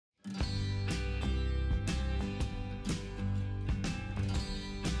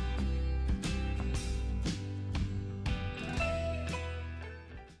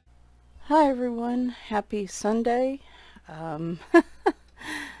Hi everyone, happy Sunday. I'm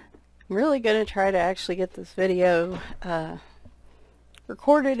really going to try to actually get this video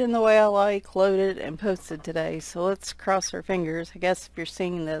recorded in the way I like, loaded, and posted today. So let's cross our fingers. I guess if you're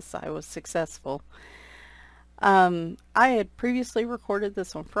seeing this, I was successful. I had previously recorded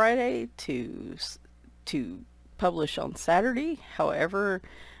this on Friday to publish on Saturday. However,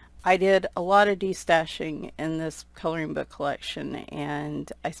 I did a lot of destashing in this coloring book collection,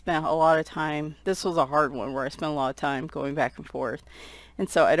 and I spent a lot of time. This was a hard one where I spent a lot of time going back and forth, and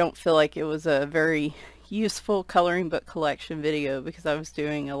so I don't feel like it was a very useful coloring book collection video because I was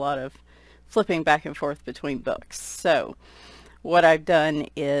doing a lot of flipping back and forth between books. So what I've done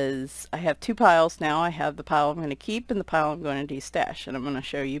is I have two piles now. I have the pile I'm going to keep and the pile I'm going to destash, and I'm going to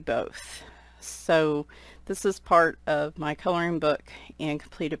show you both. So this is part of my coloring book and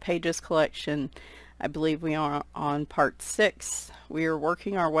completed pages collection. I believe we are on part 6. We are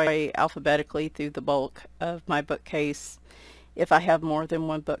working our way alphabetically through the bulk of my bookcase. If I have more than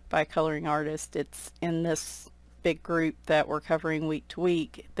one book by coloring artist, it's in this big group that we're covering week to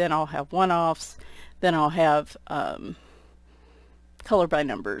week. Then I'll have one-offs. Then I'll have color by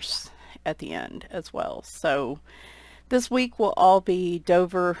numbers at the end as well. So this week will all be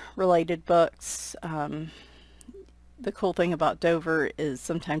Dover related books. The cool thing about Dover is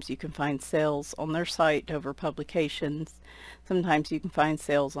sometimes you can find sales on their site, Dover Publications. Sometimes you can find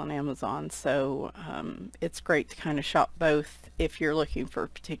sales on Amazon. So it's great to kind of shop both if you're looking for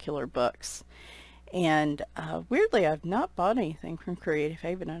particular books. And weirdly, I've not bought anything from Creative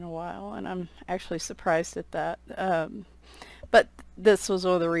Haven in a while, and I'm actually surprised at that. But this was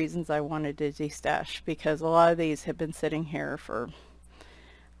one of the reasons I wanted to destash, because a lot of these have been sitting here for,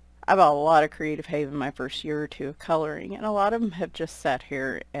 I bought a lot of Creative Haven my first year or two of coloring, and a lot of them have just sat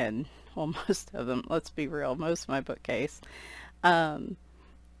here, and well, most of them, let's be real, most of my bookcase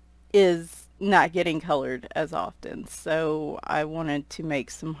is not getting colored as often. So I wanted to make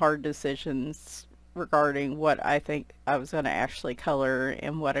some hard decisions regarding what I think I was going to actually color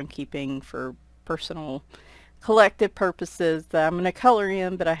and what I'm keeping for personal collective purposes that I'm going to color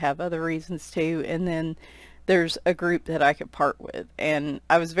in, but I have other reasons too. And then there's a group that I could part with, and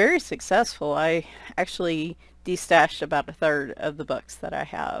I was very successful. I actually destashed about a third of the books that I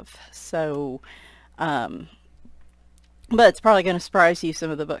have. So but it's probably going to surprise you, some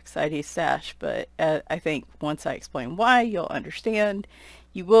of the books I destash, but I think once I explain why, you'll understand.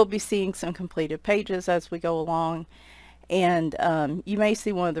 You will be seeing some completed pages as we go along. And you may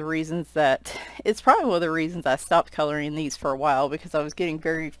see one of the reasons that, it's probably one of the reasons I stopped coloring these for a while, because I was getting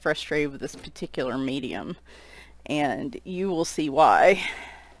very frustrated with this particular medium. And you will see why.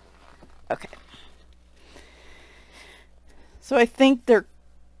 Okay. So I think they're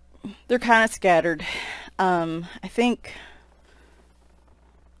kind of scattered. I think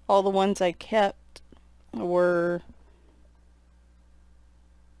all the ones I kept were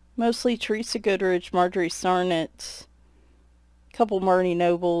mostly Teresa Goodrich, Marjorie Sarnett, couple Marnie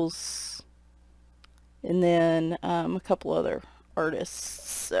Nobles, and then a couple other artists.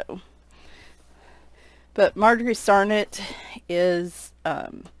 So, but Marjorie Sarnett is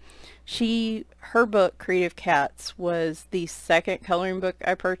her book Creative Cats was the second coloring book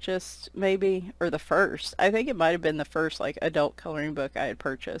I purchased, maybe, or the first. I think it might have been the first like adult coloring book I had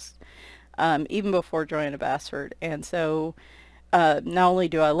purchased, even before Joanna Bassford. And so not only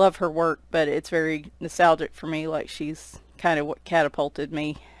do I love her work, but it's very nostalgic for me. Like, she's kind of what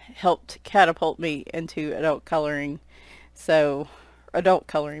helped catapult me into adult coloring. So adult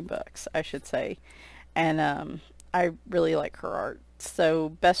coloring books, I should say. And I really like her art. So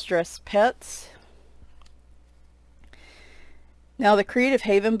Best Dressed Pets. Now the Creative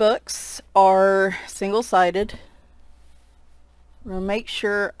Haven books are single-sided. I'm going to make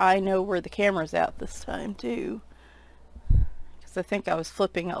sure I know where the camera's at this time too, because I think I was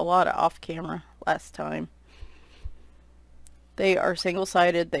flipping a lot of off camera last time. They are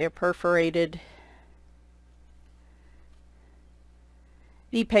single-sided. They are perforated.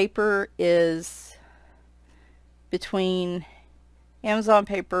 The paper is between Amazon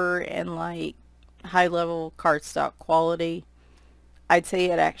paper and like high-level cardstock quality. I'd say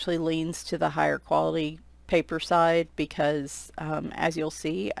it actually leans to the higher quality paper side because as you'll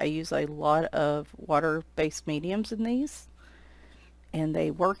see, I use a lot of water-based mediums in these, and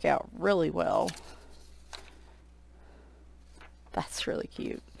they work out really well. That's really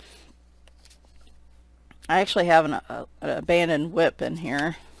cute. I actually have an abandoned whip in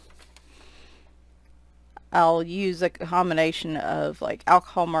here. I'll use a combination of like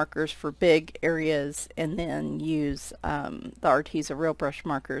alcohol markers for big areas, and then use the Arteza real brush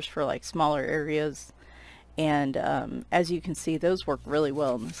markers for like smaller areas. And as you can see, those work really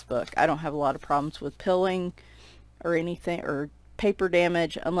well in this book. I don't have a lot of problems with pilling or anything, or paper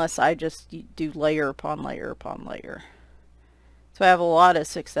damage, unless I just do layer upon layer upon layer. So I have a lot of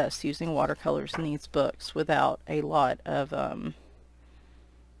success using watercolors in these books without a lot of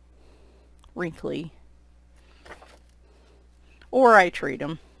wrinkly, or I treat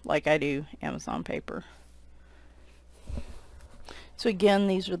them like I do Amazon paper. So again,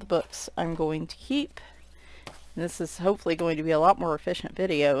 these are the books I'm going to keep. And this is hopefully going to be a lot more efficient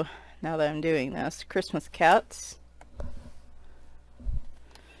video now that I'm doing this. Christmas Cats.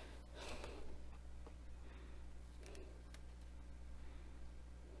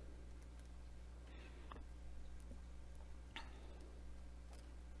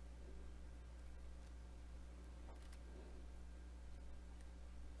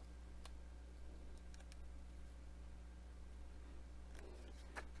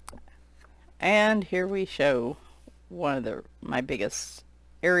 And here we show one of my biggest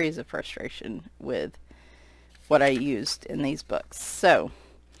areas of frustration with what I used in these books. So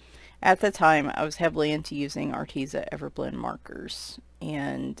at the time, I was heavily into using Arteza Everblend markers,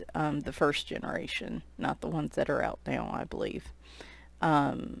 and the first generation, not the ones that are out now, I believe.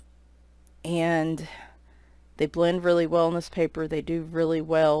 And they blend really well in this paper. They do really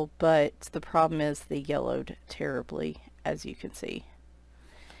well, but the problem is they yellowed terribly, as you can see.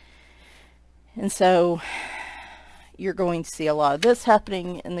 And so you're going to see a lot of this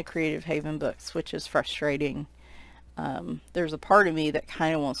happening in the Creative Haven books, which is frustrating. There's a part of me that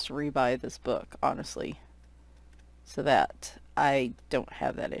kind of wants to rebuy this book, honestly, so that I don't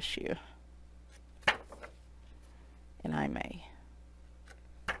have that issue. And I may.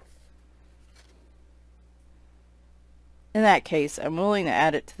 In that case, I'm willing to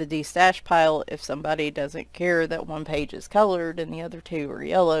add it to the de-stash pile if somebody doesn't care that one page is colored and the other two are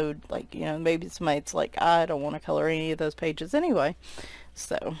yellowed. Like, you know, maybe somebody's like, I don't want to color any of those pages anyway.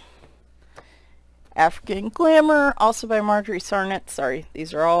 So, African Glamour, also by Marjorie Sarnett. Sorry,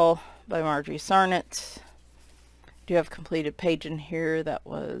 these are all by Marjorie Sarnett. Do have a completed page in here that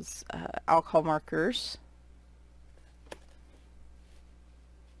was alcohol markers.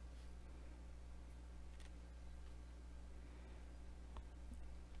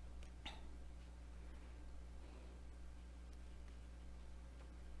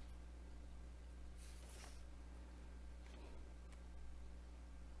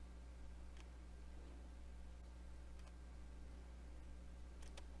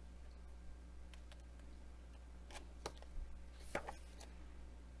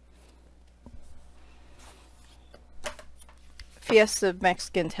 Fiesta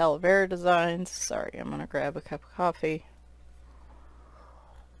Mexican Talavera designs. Sorry, I'm gonna grab a cup of coffee.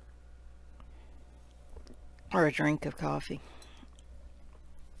 Or a drink of coffee.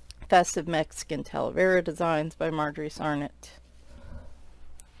 Festive Mexican Talavera designs by Marjorie Sarnett.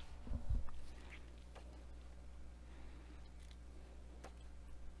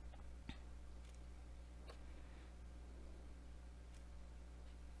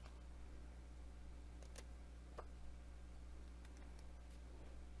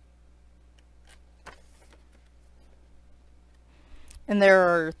 And there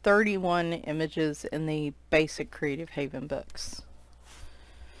are 31 images in the basic Creative Haven books.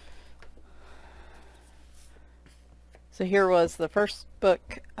 So here was the first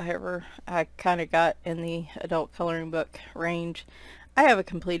book I kind of got in the adult coloring book range. I have a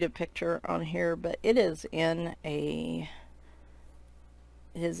completed picture on here, but it is in a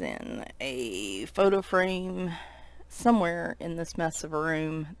photo frame somewhere in this mess of a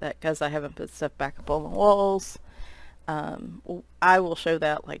room, that because I haven't put stuff back up on the walls. I will show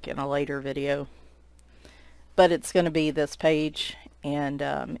that like in a later video, but it's going to be this page, and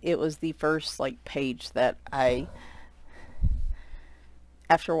it was the first like page that I,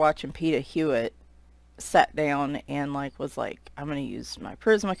 after watching Peter Hewitt, sat down and like was like, I'm going to use my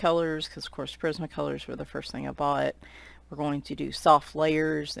Prismacolors, because of course Prismacolors were the first thing I bought. We're going to do soft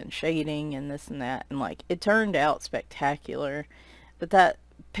layers and shading and this and that, and like it turned out spectacular, but that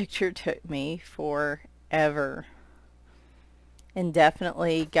picture took me forever. And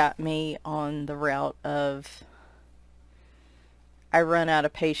definitely got me on the route of, I run out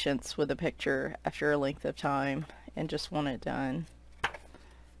of patience with a picture after a length of time and just want it done.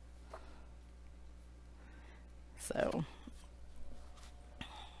 So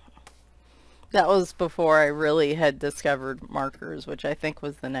that was before I really had discovered markers, which I think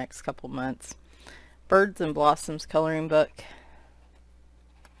was the next couple months. Birds and Blossoms coloring book.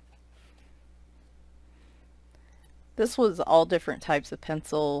 This was all different types of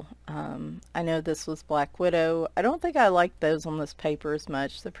pencil. I know this was Black Widow. I don't think I liked those on this paper as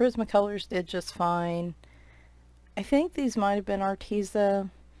much. The Prismacolors did just fine. I think these might have been Arteza.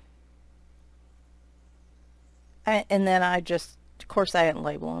 And then I just, of course I didn't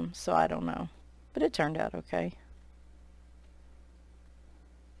label them, so I don't know. But it turned out okay.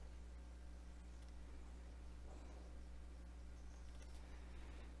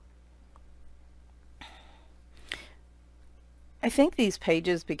 I think these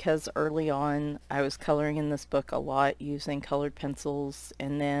pages, because early on I was coloring in this book a lot using colored pencils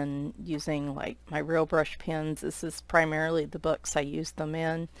and then using like my real brush pens. This is primarily the books I use them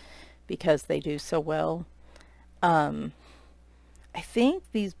in because they do so well. I think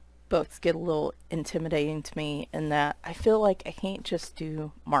these books get a little intimidating to me in that I feel like I can't just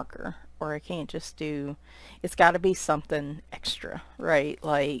do marker, or I can't just do, it's got to be something extra, right?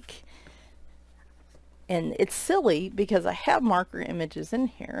 Like, and it's silly because I have marker images in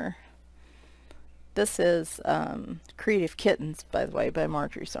here. This is Creative Kittens, by the way, by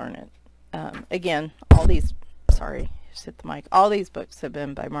Marjorie Sarnett. Again, all these, sorry, just hit the mic. All these books have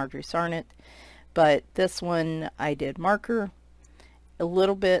been by Marjorie Sarnett, but this one I did marker, a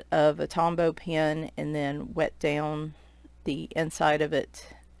little bit of a Tombow pen, and then wet down the inside of it,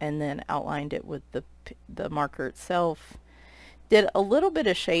 and then outlined it with the marker itself. Did a little bit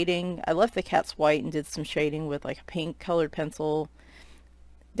of shading. I left the cats white and did some shading with like a pink colored pencil.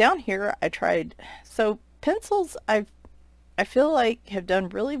 Down here I tried, so pencils I feel like have done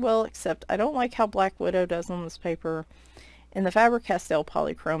really well, except I don't like how Black Widow does on this paper. And the Faber-Castell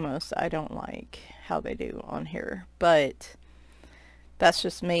Polychromos, I don't like how they do on here, but that's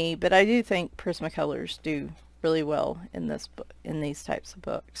just me. But I do think Prismacolors do really well in this book, in these types of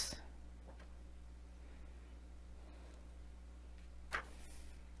books.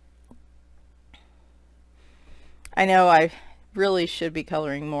 I know I really should be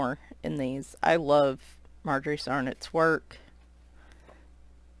coloring more in these. I love Marjorie Sarnett's work.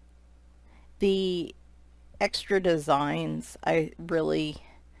 The extra designs, I really,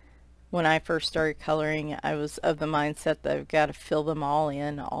 when I first started coloring, I was of the mindset that I've got to fill them all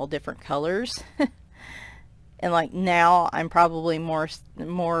in all different colors. And like now I'm probably more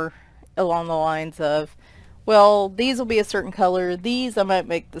along the lines of, well, these will be a certain color, these I might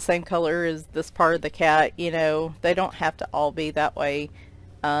make the same color as this part of the cat, you know, they don't have to all be that way.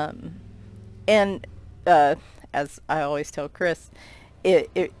 And as I always tell Chris,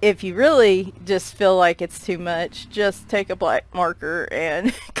 if you really just feel like it's too much, just take a black marker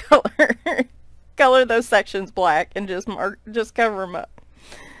and color those sections black and just cover them up.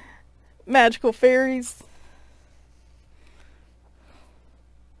 Magical fairies.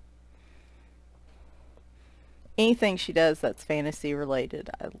 Anything she does that's fantasy related,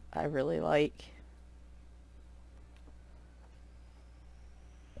 I really like.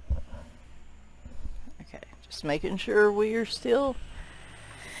 Okay, just making sure we are still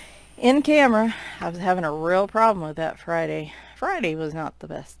in camera. I was having a real problem with that Friday. Friday was not the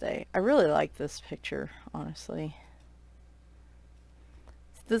best day. I really like this picture, honestly.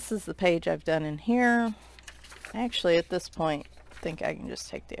 This is the page I've done in here. Actually, at this point, I think I can just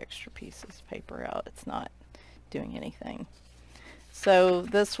take the extra pieces of paper out. It's not doing anything. So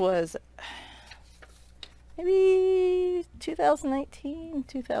this was maybe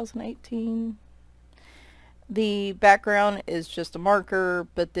 2018. The background is just a marker,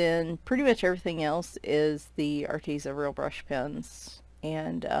 but then pretty much everything else is the Arteza real brush pens,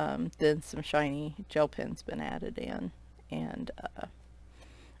 and then some shiny gel pens been added in, and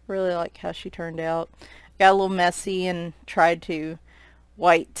really like how she turned out. Got a little messy and tried to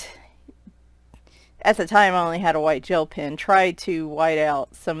white, at the time I only had a white gel pen, tried to white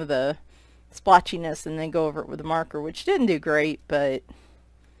out some of the splotchiness and then go over it with a marker, which didn't do great, but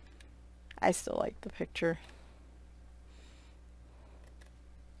I still like the picture.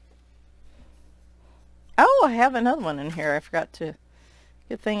 Oh, I have another one in here. I forgot to,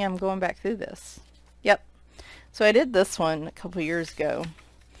 good thing I'm going back through this. Yep. So I did this one a couple years ago.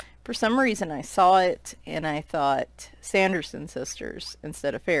 For some reason I saw it and I thought Sanderson sisters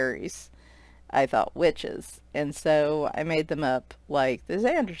instead of fairies. I thought witches, and so I made them up like the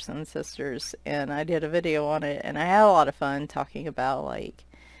Sanderson sisters, and I did a video on it, and I had a lot of fun talking about like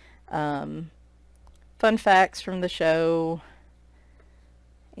fun facts from the show,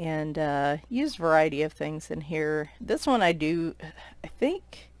 and used a variety of things in here. This one I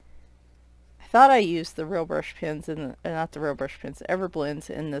thought I used the real brush pens in the, not the real brush pens, Everblends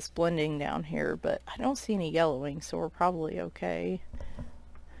in this blending down here, but I don't see any yellowing, so we're probably okay.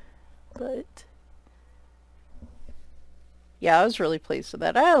 But yeah, I was really pleased with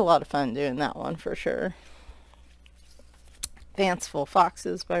that. I had a lot of fun doing that one for sure. Fanciful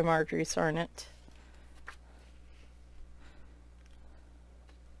Foxes by Marjorie Sarnett.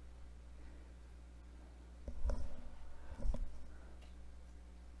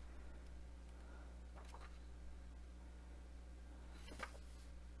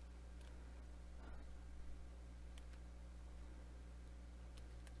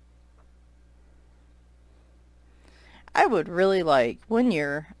 I would really like, one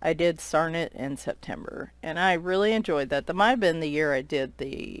year I did Sarnet in September, and I really enjoyed that. That might have been the year I did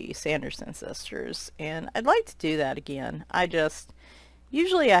the Sanderson sisters, and I'd like to do that again.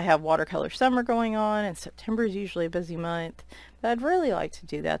 Usually I have watercolor summer going on, and September is usually a busy month, but I'd really like to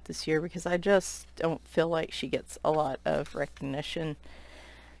do that this year because I just don't feel like she gets a lot of recognition.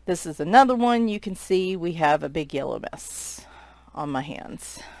 This is another one. You can see we have a big yellow mess on my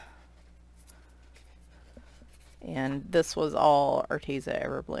hands. And this was all Arteza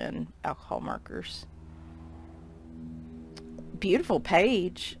Everblend alcohol markers. Beautiful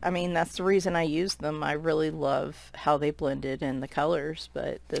page. I mean, that's the reason I used them. I really love how they blended in the colors,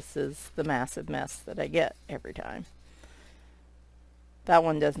 but this is the massive mess that I get every time. That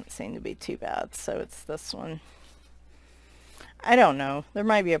one doesn't seem to be too bad, so it's this one. I don't know. There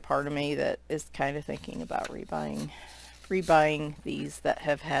might be a part of me that is kind of thinking about rebuying these that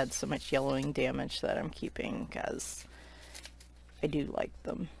have had so much yellowing damage that I'm keeping because I do like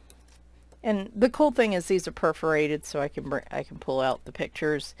them. And the cool thing is these are perforated, so I can pull out the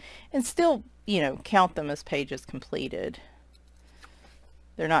pictures and still, you know, count them as pages completed.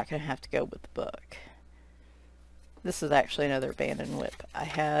 They're not going to have to go with the book. This is actually another abandoned whip I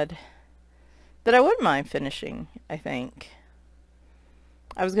had that I wouldn't mind finishing, I think.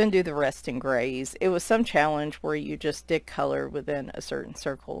 I was going to do the rest in grays. It was some challenge where you just did color within a certain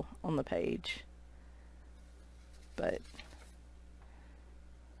circle on the page. But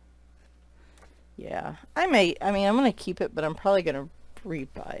yeah, I mean, I'm going to keep it, but I'm probably going to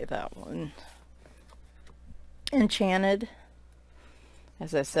rebuy that one. Enchanted.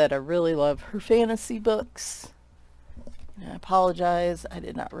 As I said, I really love her fantasy books. And I apologize, I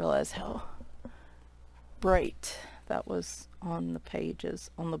did not realize how bright that was on the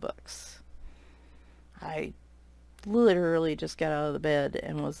pages on the books. I literally just got out of the bed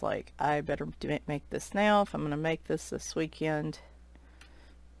and was like, I better make this now if I'm going to make this weekend.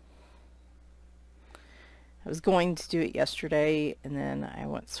 I was going to do it yesterday, and then I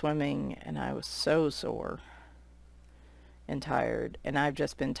went swimming and I was so sore and tired, and I've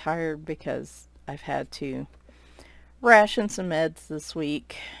just been tired because I've had to ration some meds this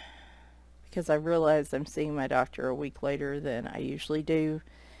week because I realized I'm seeing my doctor a week later than I usually do,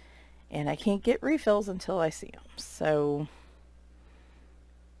 and I can't get refills until I see him. So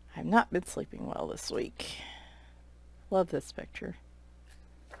I've not been sleeping well this week. Love this picture.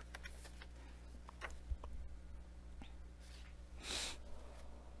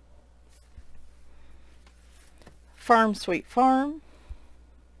 Farm Sweet Farm.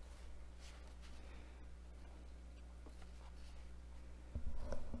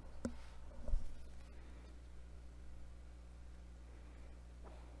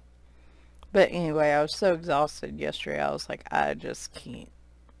 But anyway, I was so exhausted yesterday. I was like, I just can't.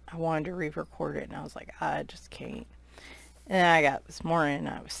 I wanted to re-record it, and I was like, I just can't. And then I got this morning, and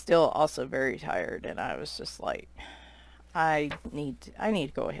I was still also very tired, and I was just like, I need to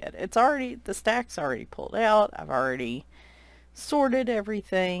go ahead. It's already, the stack's already pulled out. I've already sorted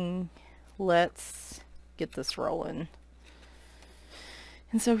everything. Let's get this rolling.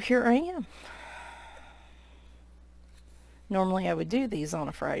 And so here I am. Normally I would do these on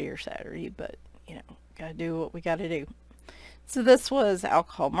a Friday or Saturday, but, you know, gotta do what we gotta do. So this was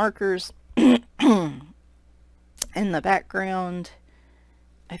alcohol markers. In the background,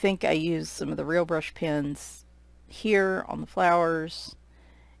 I think I used some of the Real Brush pens here on the flowers,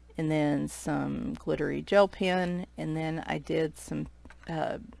 and then some glittery gel pen, and then I did some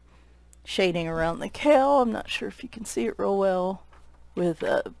shading around the cow. I'm not sure if you can see it real well, with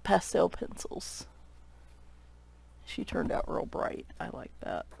pastel pencils. She turned out real bright. I like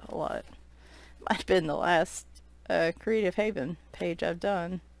that a lot. Might have been the last Creative Haven page I've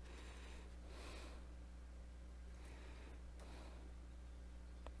done.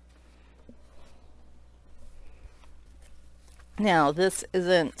 Now, this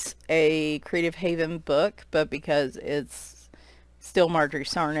isn't a Creative Haven book, but because it's still Marjorie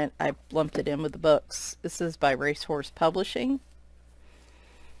Sarnet, I lumped it in with the books. This is by Racehorse Publishing.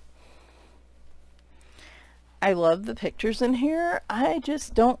 I love the pictures in here. I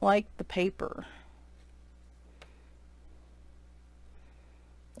just don't like the paper.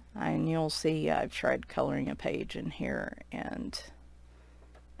 And you'll see I've tried coloring a page in here, and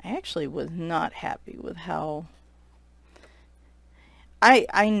I actually was not happy with how...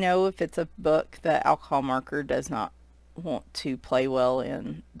 I know if it's a book that alcohol marker does not want to play well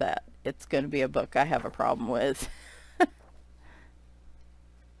in, that it's going to be a book I have a problem with.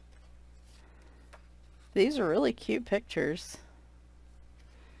 These are really cute pictures.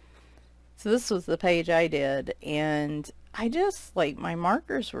 So this was the page I did, and I just, like, my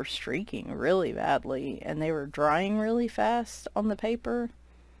markers were streaking really badly and they were drying really fast on the paper.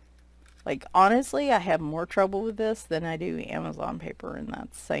 Like, honestly, I have more trouble with this than I do Amazon paper, and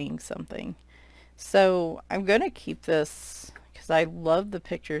that's saying something. So I'm going to keep this because I love the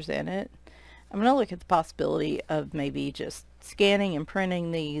pictures in it. I'm going to look at the possibility of maybe just scanning and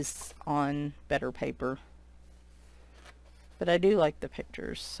printing these on better paper. But I do like the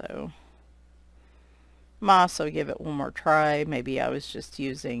pictures, so I might also give it one more try. Maybe I was just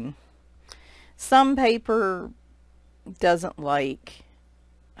using... Some paper doesn't like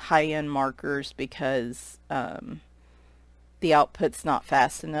high-end markers because the output's not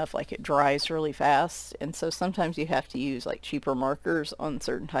fast enough, like it dries really fast, and so sometimes you have to use like cheaper markers on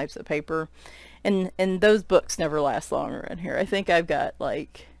certain types of paper, and those books never last long around here. I think I've got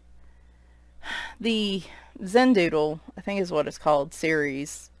like the Zen Doodle, I think is what it's called,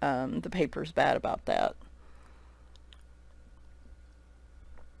 series. The paper's bad about that.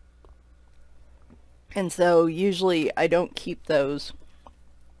 And so usually I don't keep those,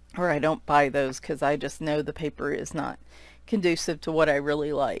 or I don't buy those, because I just know the paper is not conducive to what I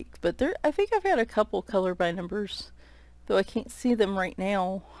really like. But there, I think I've got a couple color by numbers, though I can't see them right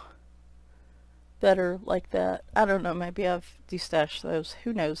now, that are like that. I don't know, maybe I've destashed those.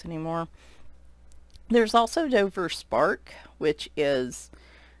 Who knows anymore. There's also Dover Spark, which is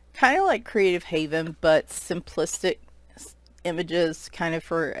kind of like Creative Haven, but simplistic images, kind of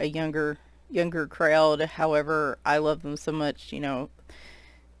for a younger crowd. However, I love them so much, you know,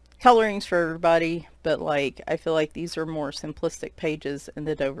 coloring's for everybody, but like I feel like these are more simplistic pages in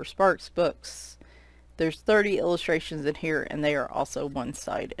the Dover Sparks books. There's 30 illustrations in here, and they are also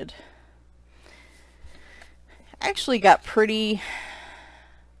one-sided. I actually got pretty...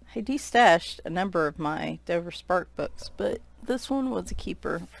 I destashed a number of my Dover Spark books, but this one was a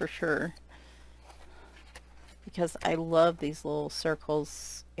keeper for sure, because I love these little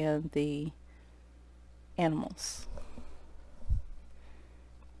circles and the animals.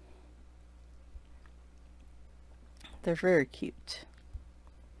 They're very cute.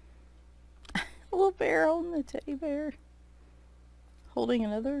 A little bear holding a teddy bear. Holding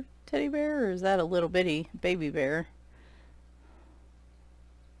another teddy bear, or is that a little bitty baby bear?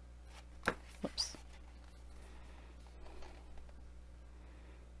 Whoops.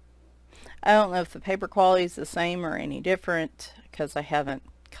 I don't know if the paper quality is the same or any different, because I haven't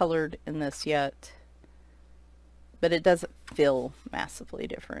colored in this yet, but it doesn't feel massively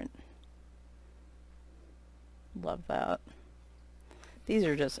different. Love that. These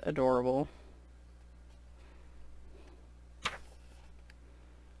are just adorable.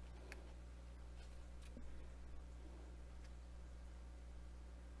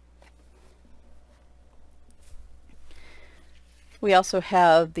 We also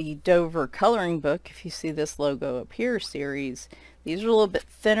have the Dover coloring book, if you see this logo up here, series. These are a little bit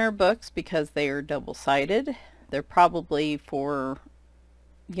thinner books because they are double-sided. They're probably for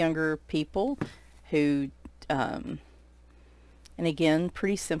younger people who, and again,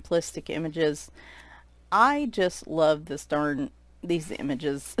 pretty simplistic images. I just love these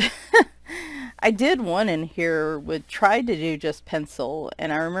images. I did one in here tried to do just pencil,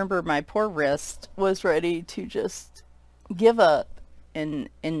 and I remember my poor wrist was ready to just give up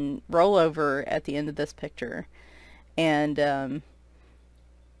and roll over at the end of this picture. And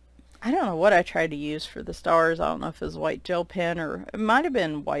I don't know what I tried to use for the stars. I don't know if it was white gel pen, or it might have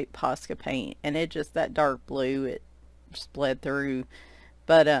been white Posca paint, and it just, that dark blue, it just bled through.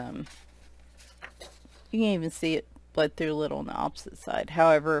 But you can even see it bled through a little on the opposite side.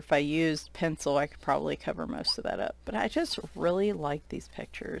 However, if I used pencil, I could probably cover most of that up. But I just really like these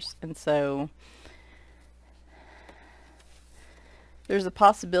pictures, and so there's a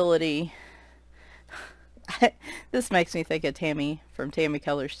possibility. This makes me think of Tammy from Tammy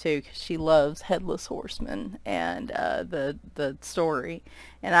Colors too, because she loves Headless Horseman and the story.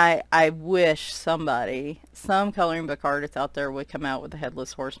 And I wish some coloring book artist out there would come out with a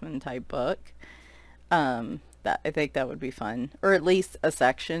Headless Horseman type book. That, I think that would be fun, or at least a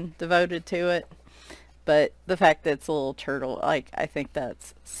section devoted to it. But the fact that it's a little turtle, like, I think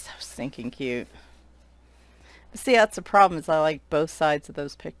that's so stinking cute. But see, that's the problem, is I like both sides of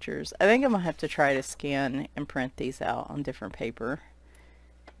those pictures. I think I'm gonna have to try to scan and print these out on different paper,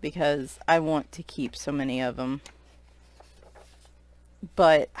 because I want to keep so many of them.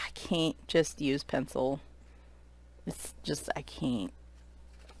 But I can't just use pencil. It's just, I can't.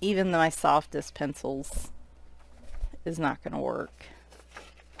 Even my softest pencils is not gonna work.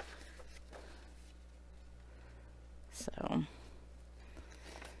 So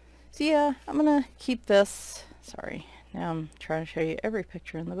yeah, I'm gonna keep this. Sorry, now I'm trying to show you every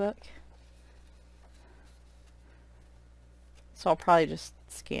picture in the book. So I'll probably just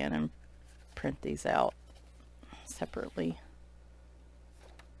scan and print these out separately.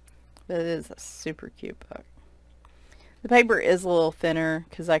 But it is a super cute book. The paper is a little thinner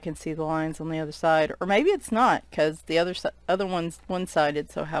because I can see the lines on the other side. Or maybe it's not because the other one's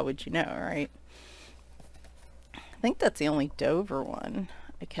one-sided, so how would you know, right? I think that's the only Dover one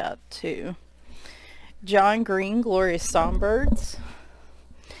I kept too. John Green, Glorious Songbirds.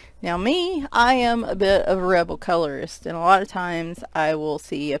 Now me, I am a bit of a rebel colorist, and a lot of times I will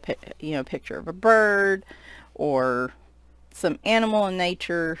see a picture of a bird or some animal in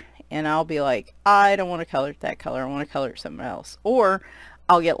nature, and I'll be like, I don't want to color it that color, I want to color it something else. Or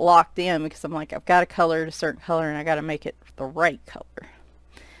I'll get locked in because I'm like, I've got to color it a certain color and I got to make it the right color.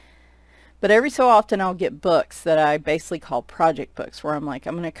 But every so often I'll get books that I basically call project books, where I'm like,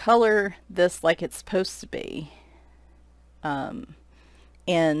 I'm going to color this like it's supposed to be.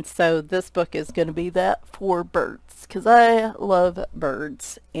 And so this book is going to be that for birds, because I love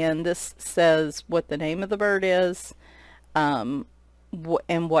birds. And this says what the name of the bird is, and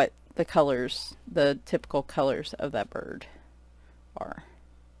what the colors, the typical colors of that bird are.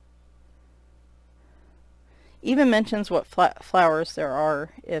 Even mentions what flowers there are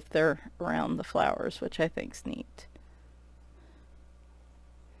if they're around the flowers, which I think's neat.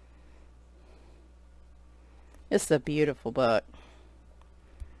 It's a beautiful book.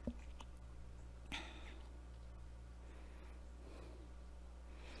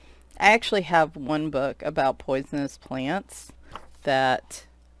 I actually have one book about poisonous plants that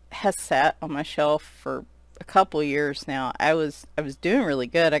has sat on my shelf for a couple years now. I was doing really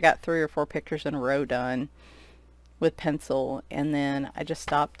good. I got 3 or 4 pictures in a row done with pencil, and then I just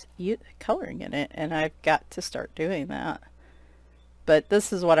stopped coloring in it, and I've got to start doing that. But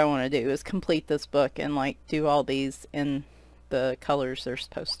this is what I want to do, is complete this book and like do all these in the colors they're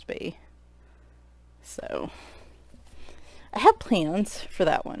supposed to be. So I have plans for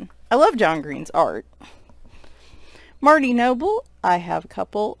that one. I love John Green's art. Marty Noble, I have a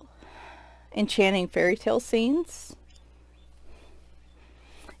couple enchanting fairy tale scenes.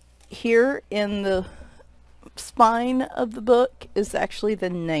 Here in the spine of the book is actually the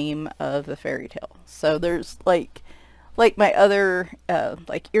name of the fairy tale. So there's like my other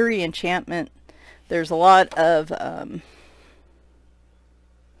like Eerie Enchantment, there's a lot of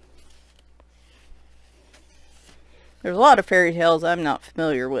there's a lot of fairy tales I'm not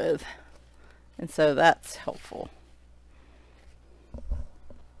familiar with, and so that's helpful.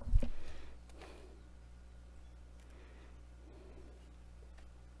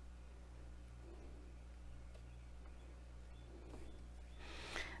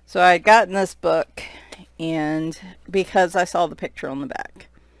 So I had gotten this book, and because I saw the picture on the back,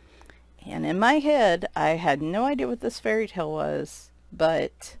 and in my head I had no idea what this fairy tale was,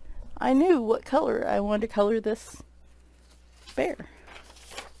 but I knew what color I wanted to color this bear,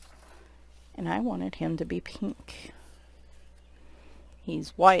 and I wanted him to be pink. He's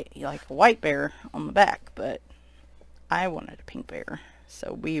white, like a white bear on the back, but I wanted a pink bear,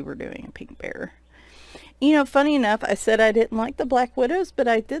 so we were doing a pink bear. You know, funny enough, I said I didn't like the black widows, but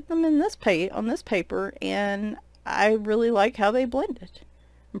I did them in this on this paper, and I really like how they blended.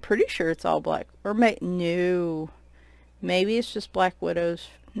 I'm pretty sure it's all black, or no, maybe it's just black widows.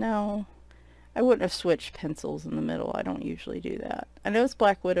 No, I wouldn't have switched pencils in the middle. I don't usually do that. I know it's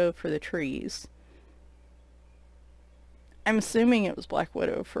black widow for the trees. I'm assuming it was black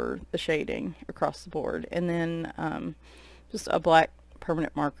widow for the shading across the board, and then just a black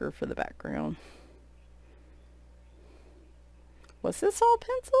permanent marker for the background. Was this all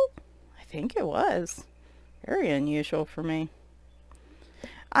pencil? I think it was. Very unusual for me.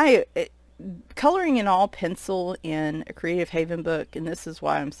 Coloring in all pencil in a Creative Haven book, and this is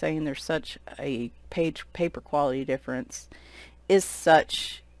why I'm saying there's such a paper quality difference, is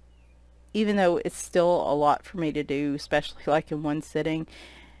such, even though it's still a lot for me to do, especially like in one sitting,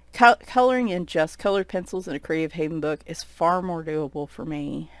 coloring in just colored pencils in a Creative Haven book is far more doable for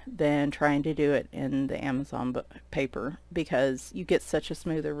me than trying to do it in the Amazon book paper, because you get such a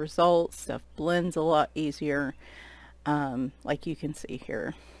smoother result. Stuff blends a lot easier, like you can see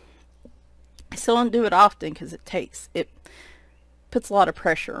here. I still don't do it often because it puts a lot of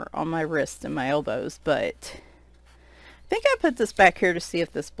pressure on my wrists and my elbows, but I think I put this back here to see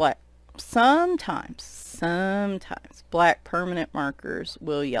if this black, sometimes black permanent markers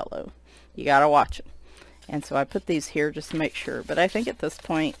will yellow. You gotta watch them. And so I put these here just to make sure, but I think at this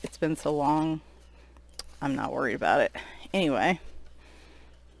point, it's been so long, I'm not worried about it. Anyway,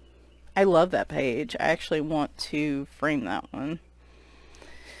 I love that page. I actually want to frame that one.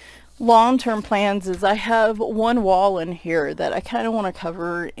 Long-term plans is I have one wall in here that I kind of want to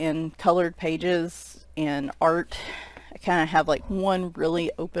cover in colored pages and art, I kind of have like one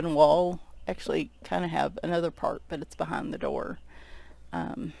really open wall. Actually, kind of have another part, but it's behind the door.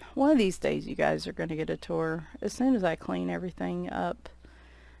 One of these days you guys are going to get a tour as soon as I clean everything up.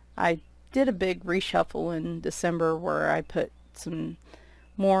 I did a big reshuffle in December where I put some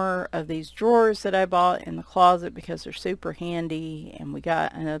more of these drawers that I bought in the closet because they're super handy, and we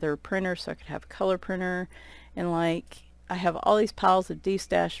got another printer so I could have a color printer, and like I have all these piles of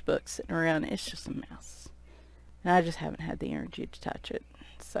de-stashed books sitting around. It's just a mess, and I just haven't had the energy to touch it.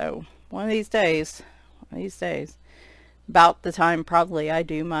 So one of these days, about the time probably I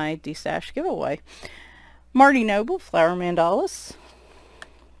do my de-stash giveaway. Marty Noble, Flower Mandalas.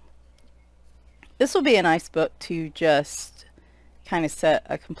 This will be a nice book to just kind of set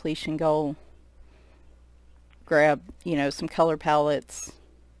a completion goal. Grab, you know, some color palettes.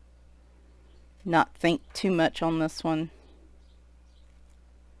 Not think too much on this one.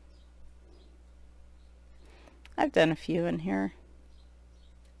 I've done a few in here.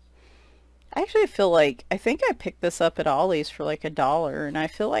 I actually feel like, I think I picked this up at Ollie's for like $1, and I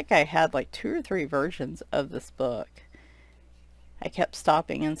feel like I had like 2 or 3 versions of this book. I kept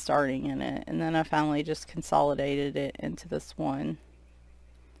stopping and starting in it, and then I finally just consolidated it into this one.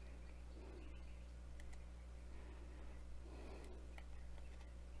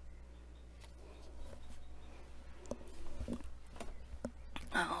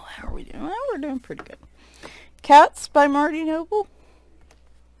 Oh, how are we doing? Well, we're doing pretty good. Cats by Marty Noble.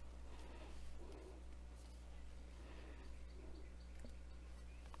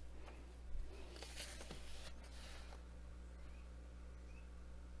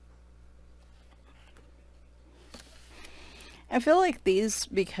 I feel like these,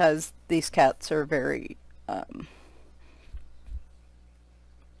 because these cats are very,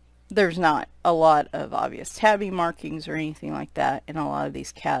 there's not a lot of obvious tabby markings or anything like that in a lot of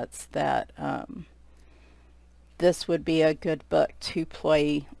these cats, that this would be a good book to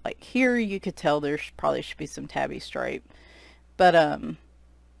play. Like here you could tell there probably should be some tabby stripe, but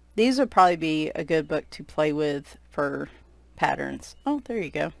these would probably be a good book to play with for patterns. Oh, there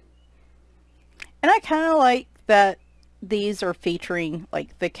you go. And I kind of like that these are featuring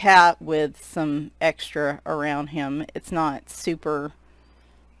like the cat with some extra around him. It's not super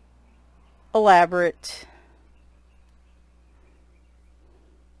elaborate.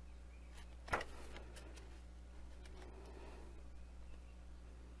 I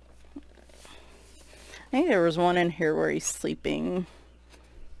think there was one in here where he's sleeping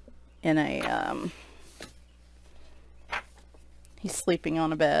in a he's sleeping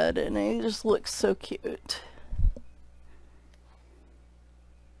on a bed, and he just looks so cute.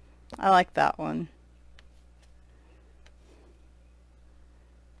 I like that one.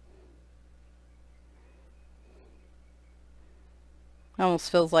 It almost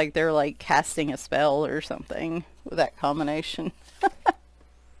feels like they're like casting a spell or something with that combination.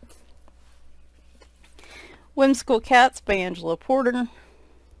 Whimsical Cats by Angela Porter.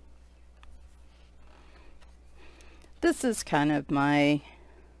 This is kind of my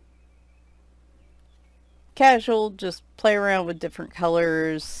casual, just play around with different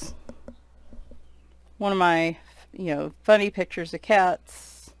colors. One of my, you know, funny pictures of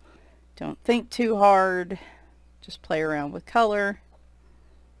cats. Don't think too hard. Just play around with color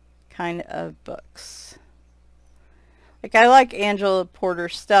kind of books. Like, I like Angela Porter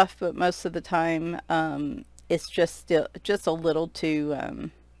stuff, but most of the time it's just a little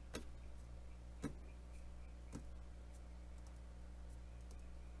too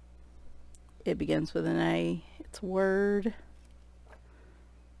it begins with an A. It's Word.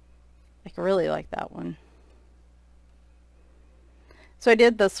 Like, I really like that one. So I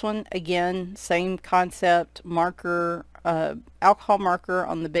did this one again, same concept, marker, alcohol marker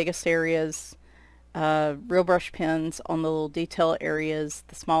on the biggest areas, real brush pens on the little detail areas,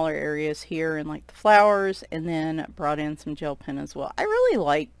 the smaller areas here, and like the flowers, and then brought in some gel pen as well. I really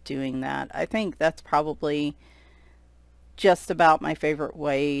like doing that. I think that's probably just about my favorite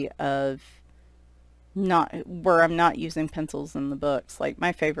way of where I'm not using pencils in the books. Like,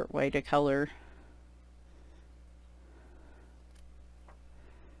 my favorite way to color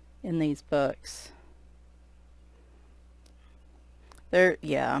in these books.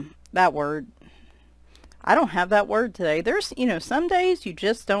 Yeah, that word. I don't have that word today. There's, you know, some days you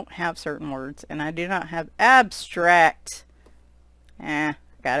just don't have certain words, and I do not have abstract. Got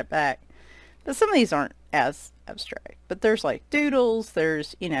it back. But some of these aren't as abstract. But there's like doodles,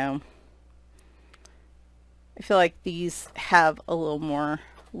 there's, you know, I feel like these have a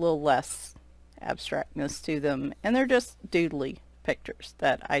little less abstractness to them, and they're just doodly pictures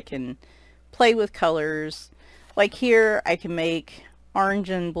that I can play with colors. Like here I can make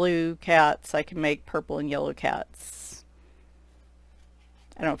orange and blue cats, I can make purple and yellow cats,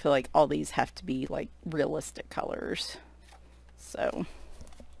 I don't feel like all these have to be like realistic colors. So,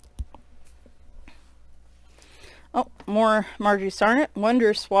 oh, more Marjorie Sarnett,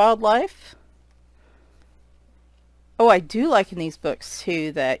 Wondrous Wildlife. Oh, I do like in these books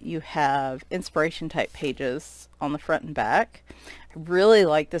too that you have inspiration type pages on the front and back. I really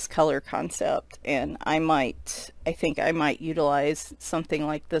like this color concept, and I think I might utilize something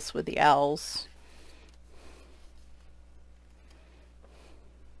like this with the owls.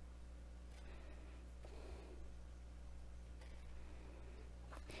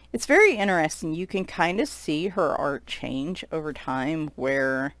 It's very interesting. You can kind of see her art change over time,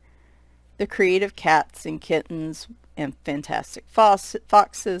 where the creative cats and kittens and fantastic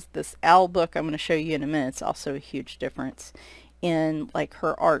foxes, this owl book I'm going to show you in a minute, it's also a huge difference in like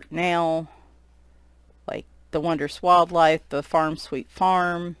her art now, like the Wondrous Wildlife, the Farm Sweet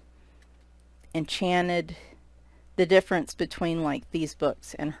Farm, Enchanted, the difference between like these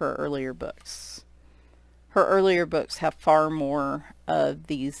books and her earlier books. Her earlier books have far more of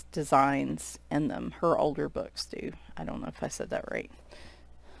these designs in them. Her older books do. I don't know if I said that right.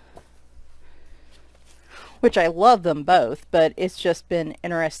 Which I love them both, but it's just been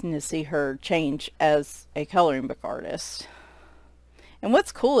interesting to see her change as a coloring book artist. And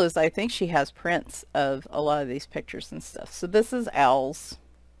what's cool is I think she has prints of a lot of these pictures and stuff. So this is owls.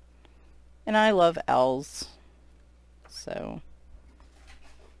 And I love owls. So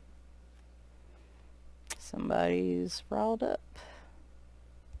somebody's riled up.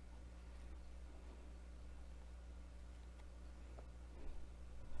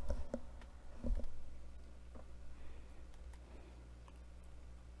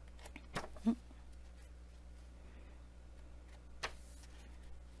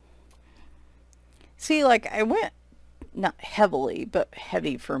 See, like I went not heavily, but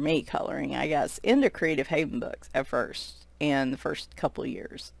heavy for me coloring, I guess, into Creative Haven books at first, and the first couple of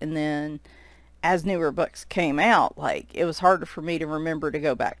years. And then as newer books came out, like it was harder for me to remember to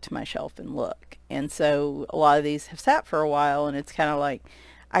go back to my shelf and look. And so a lot of these have sat for a while, and it's kind of like,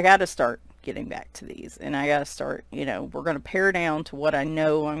 I got to start getting back to these, and I got to start, you know, we're going to pare down to what I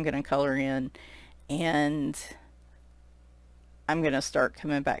know I'm going to color in, and I'm going to start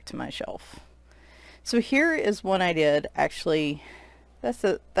coming back to my shelf. So here is one I did, actually, that's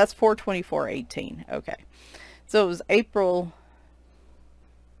 4/24/18. Okay. So it was April.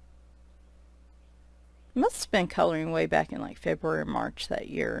 I must have been coloring way back in like February or March that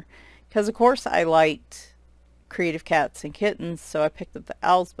year. Because of course I liked Creative Cats and Kittens, so I picked up the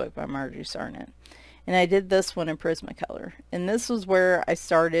Owls book by Marjorie Sarnett. And I did this one in Prismacolor. And this was where I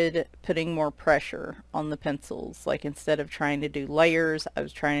started putting more pressure on the pencils. Like instead of trying to do layers, I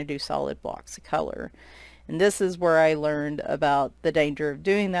was trying to do solid blocks of color. And this is where I learned about the danger of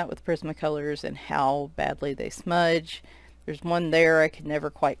doing that with Prismacolors and how badly they smudge. There's one there I could never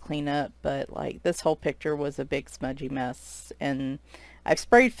quite clean up, but like this whole picture was a big smudgy mess. And I've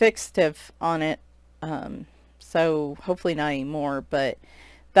sprayed fixative on it, so hopefully not anymore, but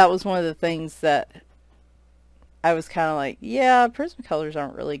that was one of the things that I was kind of like, yeah, Prismacolors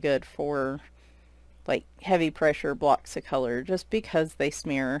aren't really good for like heavy pressure blocks of color just because they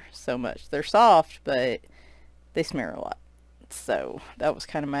smear so much. They're soft, but they smear a lot. So that was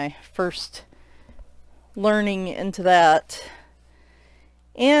kind of my first learning into that.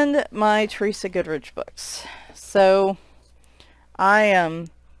 And my Teresa Goodrich books. So I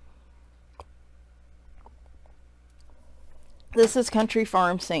this is Country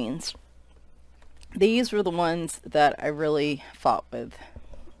Farm Scenes. These were the ones that I really fought with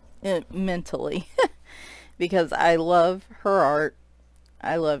mentally because I love her art.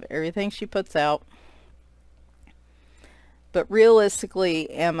 I love everything she puts out. But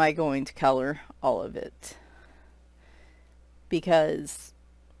realistically, am I going to color all of it? Because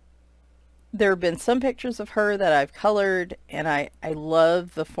there have been some pictures of her that I've colored, and I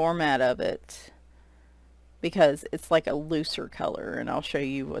love the format of it because it's like a looser color, and I'll show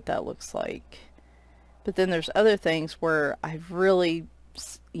you what that looks like. But then there's other things where I've really,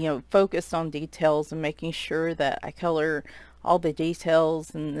 you know, focused on details and making sure that I color all the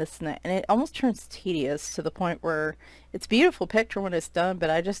details and this and that, and it almost turns tedious to the point where it's a beautiful picture when it's done, but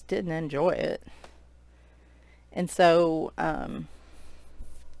I just didn't enjoy it. And so I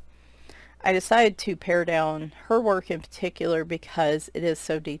decided to pare down her work in particular because it is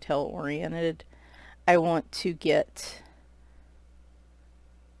so detail oriented. I want to get,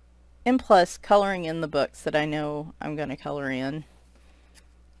 and plus coloring in the books that I know I'm going to color in.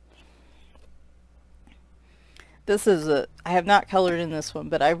 This is I have not colored in this one,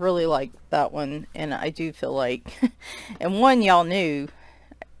 but I really like that one, and I do feel like, and one y'all knew,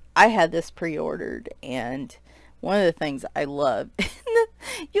 I had this pre-ordered, and one of the things I love,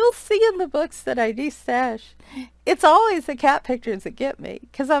 You'll see in the books that I destash, it's always the cat pictures that get me,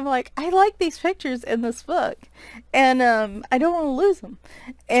 because I'm like, I like these pictures in this book, and I don't want to lose them.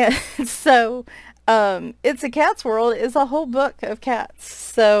 And so It's a Cat's World is a whole book of cats.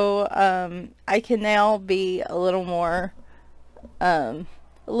 So I can now be a little more, a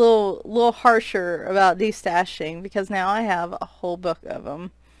little harsher about destashing, because now I have a whole book of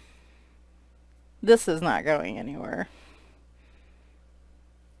them. This is not going anywhere.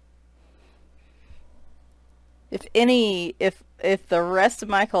 If the rest of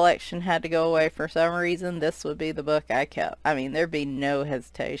my collection had to go away for some reason, this would be the book I kept. I mean, there'd be no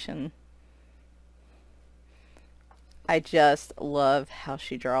hesitation. I just love how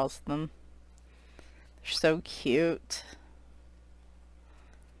she draws them. They're so cute.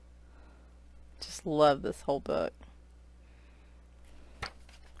 Just love this whole book.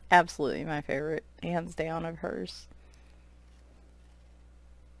 Absolutely my favorite, hands down, of hers.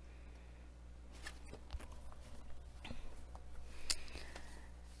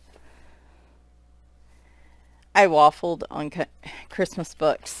 I waffled on Christmas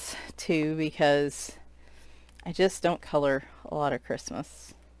books too, because I just don't color a lot of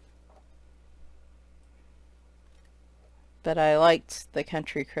Christmas. But I liked the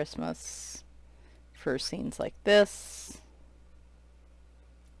country Christmas for scenes like this.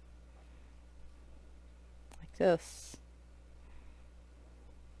 Like this.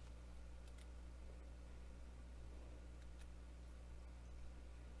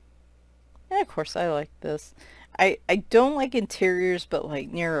 And of course I like this. I don't like interiors, but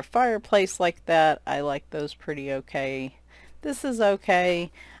like near a fireplace like that, I like those pretty okay. This is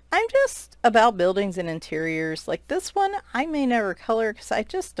okay. I'm just about buildings and interiors. Like this one, I may never color because I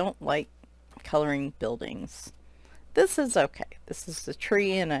just don't like coloring buildings. This is okay. This is a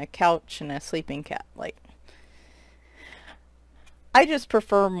tree and a couch and a sleeping cat. Like, I just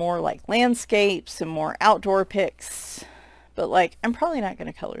prefer more like landscapes and more outdoor pics. But like, I'm probably not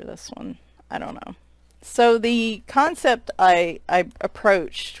going to color this one. I don't know. So the concept I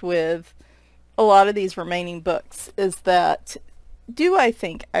approached with a lot of these remaining books is that, do I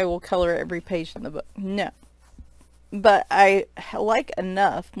think I will color every page in the book? No. But I like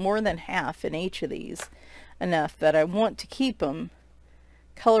enough, more than half in each of these, enough that I want to keep them,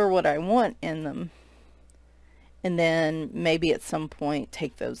 color what I want in them, and then maybe at some point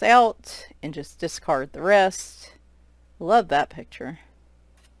take those out and just discard the rest. Love that picture.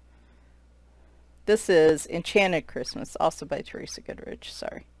 This is Enchanted Christmas, also by Teresa Goodrich.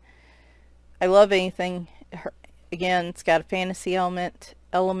 Sorry. I love anything. Again, it's got a fantasy element.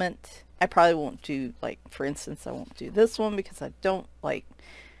 I probably won't do, like, for instance, I won't do this one because I don't like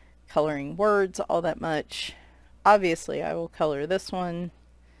coloring words all that much. Obviously, I will color this one.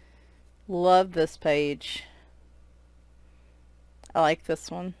 Love this page. I like this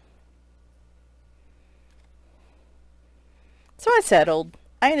one. So I settled.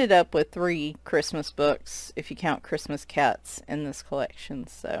 I ended up with 3 Christmas books, if you count Christmas cats, in this collection.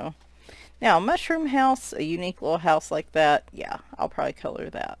 So now, Mushroom House, a unique little house like that, yeah, I'll probably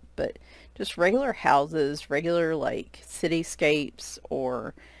color that. But just regular houses, regular like cityscapes,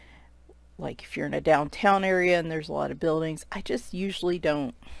 or like if you're in a downtown area and there's a lot of buildings, I just usually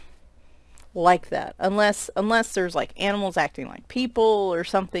don't like that unless there's like animals acting like people or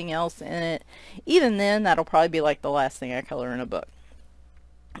something else in it. Even then, that'll probably be like the last thing I color in a book.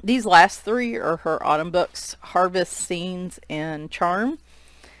 These last 3 are her autumn books, Harvest, Scenes, and Charm.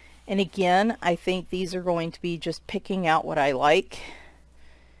 And again, I think these are going to be just picking out what I like.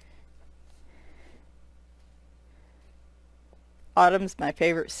 Autumn's my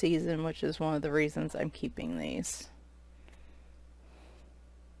favorite season, which is one of the reasons I'm keeping these.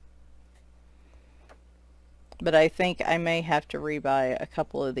 But I think I may have to rebuy a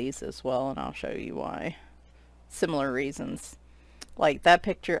couple of these as well, and I'll show you why. Similar reasons. Like that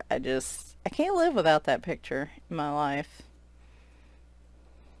picture, I can't live without that picture in my life.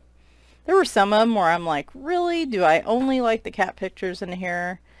 There were some of them where I'm like, really? Do I only like the cat pictures in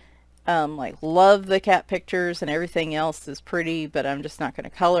here? Like, love the cat pictures and everything else is pretty, but I'm just not going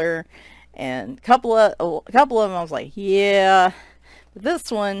to color. And a couple of them I was like, yeah. But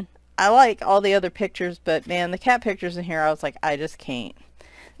this one, I like all the other pictures, but man, the cat pictures in here, I was like, I just can't.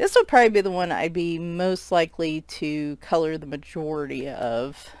 This would probably be the one I'd be most likely to color the majority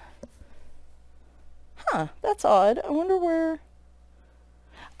of. Huh, that's odd. I wonder where...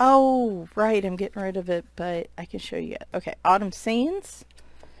 Oh, right, I'm getting rid of it, but I can show you. Okay, Autumn Scenes.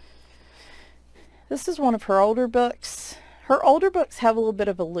 This is one of her older books. Her older books have a little bit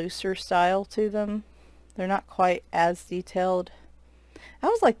of a looser style to them. They're not quite as detailed. That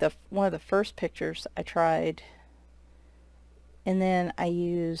was like one of the first pictures I tried And then I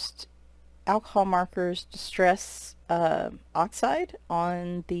used alcohol markers, Distress Oxide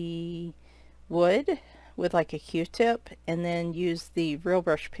on the wood with like a Q-tip, and then use the real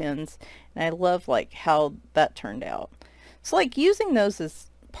brush pens. And I love like how that turned out. So like using those as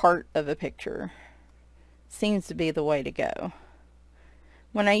part of a picture seems to be the way to go.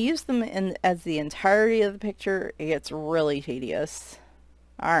 When I use them as the entirety of the picture, it gets really tedious.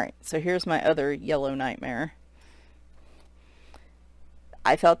 Alright, so here's my other yellow nightmare.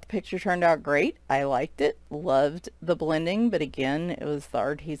 I thought the picture turned out great. I liked it, loved the blending, but again, it was the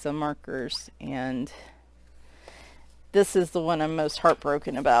Arteza markers, and this is the one I'm most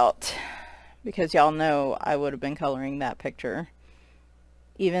heartbroken about, because y'all know I would have been coloring that picture.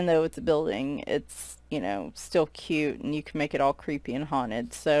 Even though it's a building, it's, you know, still cute, and you can make it all creepy and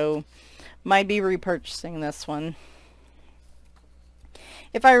haunted. So, might be repurchasing this one.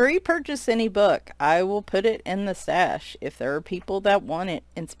 If I repurchase any book, I will put it in the stash. If there are people that want it,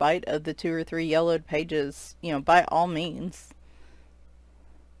 in spite of the 2 or 3 yellowed pages, you know, by all means.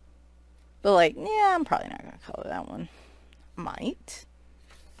 But like, yeah, I'm probably not going to color that one. Might.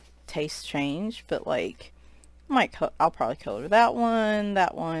 Taste change, but like, I'll probably color that one,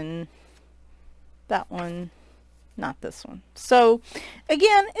 that one, that one, not this one. So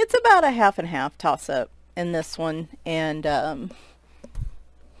again, it's about a half and half toss up in this one, and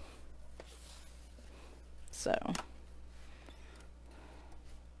so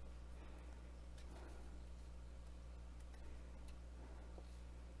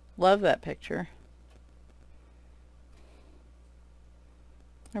love that picture.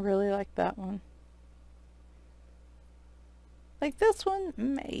 I really like that one. Like this one,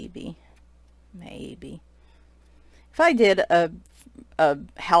 maybe. If I did a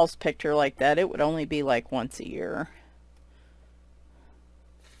house picture like that, it would only be like once a year.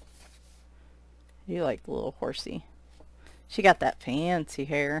 You like the little horsey. She got that fancy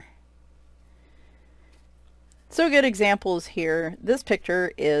hair. So a good example is here. This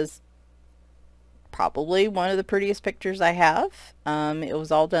picture is probably one of the prettiest pictures I have. It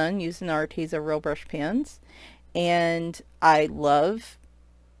was all done using the Arteza Real Brush pens. And I love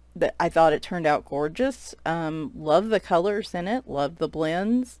that. I thought it turned out gorgeous. Love the colors in it. Love the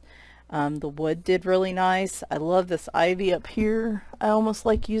blends. The wood did really nice. I love this ivy up here. I almost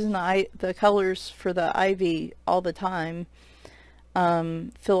like using the colors for the ivy all the time.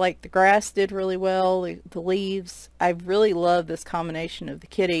 Feel like the grass did really well. The leaves. I really love this combination of the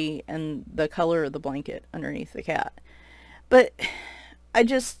kitty and the color of the blanket underneath the cat. But I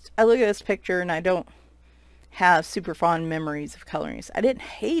look at this picture and I don't have super fond memories of coloring this. I didn't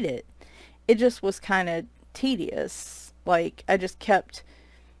hate it. It just was kind of tedious. Like I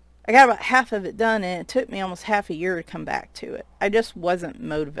got about half of it done, and it took me almost half a year to come back to it. I just wasn't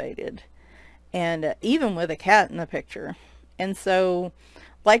motivated, and even with a cat in the picture. And so,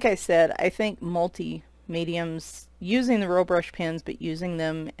 like I said, I think multi-mediums, using the Real Brush pens but using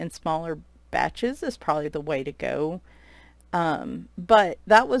them in smaller batches is probably the way to go. But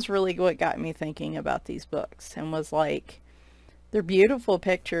that was really what got me thinking about these books, and was like, they're beautiful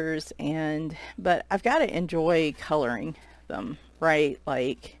pictures, but I've got to enjoy coloring them, right?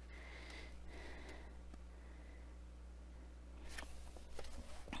 Like,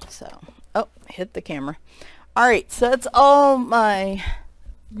 so, oh, hit the camera. Alright, so that's all my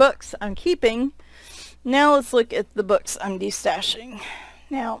books I'm keeping. Now let's look at the books I'm destashing.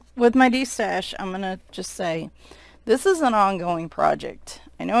 Now, with my destash, I'm going to just say, this is an ongoing project.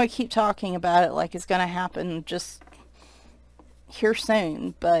 I know I keep talking about it like it's going to happen just here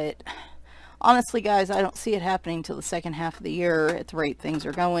soon, but honestly, guys, I don't see it happening till the second half of the year at the rate things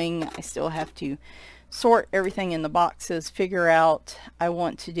are going. I still have to sort everything in the boxes, figure out, I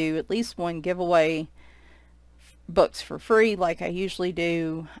want to do at least one giveaway, books for free like I usually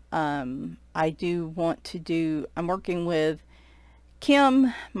do. I do want to do, I'm working with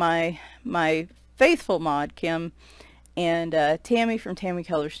Kim, my faithful mod Kim, and Tammy from Tammy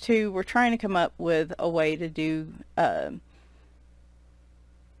Colors 2. We're trying to come up with a way to do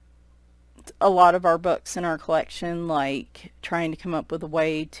a lot of our books in our collection, like trying to come up with a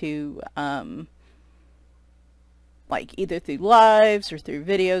way to like either through lives or through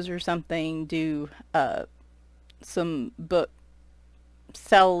videos or something, do some book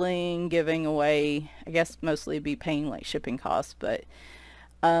selling, giving away. I guess mostly be paying like shipping costs, but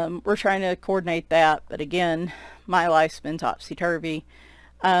we're trying to coordinate that. But again, my life's been topsy-turvy.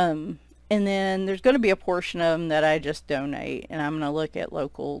 And then there's going to be a portion of them that I just donate, and I'm going to look at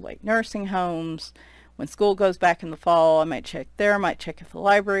local like nursing homes. When school goes back in the fall, I might check there. I might check if the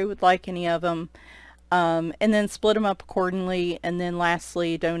library would like any of them, and then split them up accordingly. And then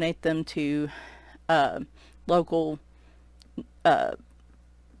lastly, donate them to local uh,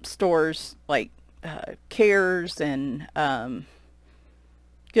 stores like Cares and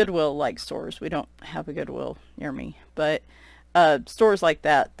Goodwill like stores. We don't have a Goodwill near me, but stores like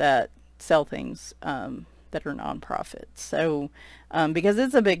that that sell things that are nonprofits. So because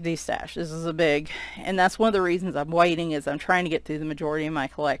it's a big destash, this is a big, and that's one of the reasons I'm waiting, is I'm trying to get through the majority of my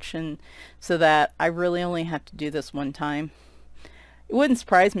collection so that I really only have to do this one time. It wouldn't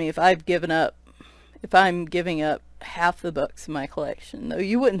surprise me if I'm giving up half the books in my collection, though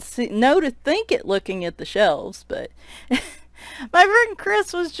you wouldn't know to think it looking at the shelves. But my friend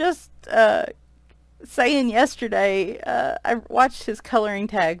Chris was just saying yesterday, I watched his coloring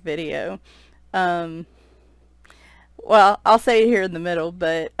tag video. Well, I'll say it here in the middle,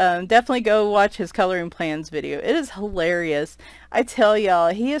 but definitely go watch his coloring plans video. It is hilarious. I tell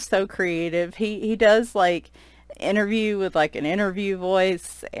y'all, he is so creative. He does like interview with like an interview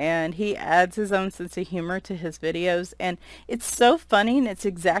voice, and he adds his own sense of humor to his videos, and it's so funny, and it's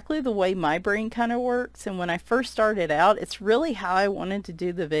exactly the way my brain kind of works. And when I first started out, it's really how I wanted to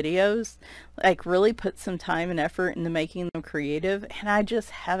do the videos, like really put some time and effort into making them creative, and I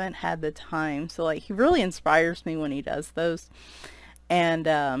just haven't had the time. So like, he really inspires me when he does those. And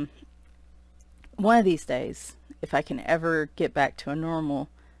one of these days, if I can ever get back to a normal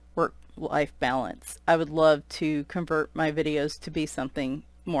work-life balance, I would love to convert my videos to be something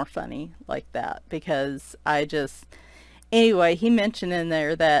more funny like that, because I just, anyway, he mentioned in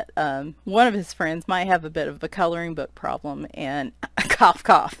there that one of his friends might have a bit of a coloring book problem, and cough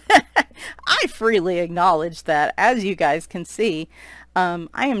cough. I freely acknowledge that, as you guys can see. I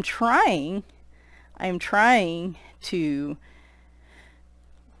am trying to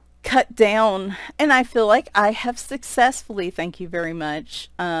cut down, and I feel like I have successfully, thank you very much,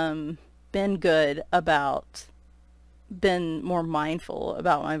 been more mindful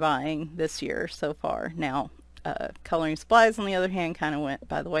about my buying this year so far. Now, coloring supplies, on the other hand, kind of went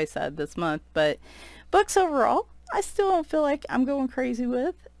by the wayside this month, but books overall, I still don't feel like I'm going crazy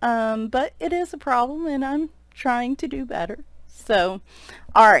with, but it is a problem, and I'm trying to do better. So,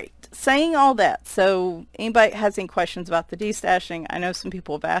 alright, saying all that, so anybody has any questions about the destashing? I know some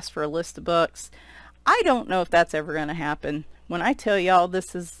people have asked for a list of books. I don't know if that's ever going to happen. When I tell y'all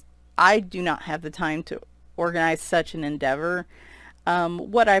I do not have the time to organize such an endeavor.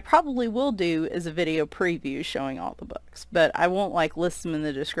 What I probably will do is a video preview showing all the books, but I won't like list them in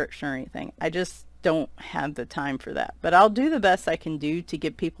the description or anything. I just don't have the time for that. But I'll do the best I can do to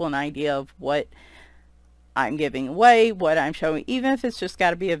give people an idea of what I'm giving away, what I'm showing, even if it's just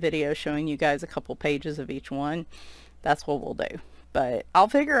got to be a video showing you guys a couple pages of each one. That's what we'll do. But I'll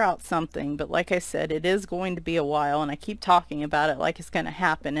figure out something. But like I said, it is going to be a while, and I keep talking about it like it's going to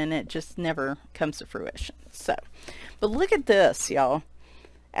happen, and it just never comes to fruition. So, but look at this, y'all.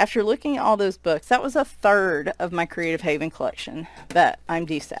 After looking at all those books, that was a third of my Creative Haven collection that I'm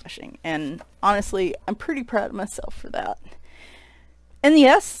destashing, and honestly, I'm pretty proud of myself for that. And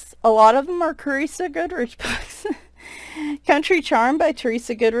yes, a lot of them are Teresa Goodrich books. Country Charm by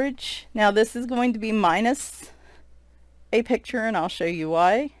Teresa Goodrich. Now this is going to be minus a picture, and I'll show you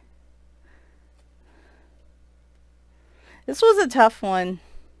why. This was a tough one.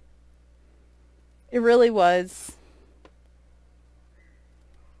 It really was.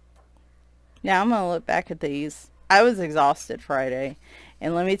 Now I'm going to look back at these. I was exhausted Friday.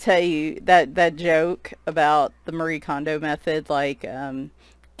 And let me tell you, that joke about the Marie Kondo method, like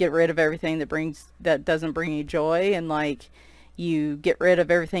get rid of everything that doesn't bring you joy, and like you get rid of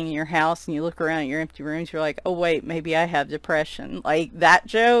everything in your house and you look around at your empty rooms, you're like, oh wait, maybe I have depression. Like that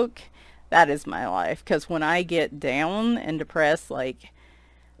joke, that is my life. Because when I get down and depressed, like,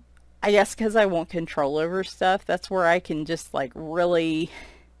 I guess because I want control over stuff, that's where I can just like really...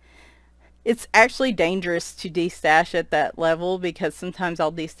 It's actually dangerous to destash at that level, because sometimes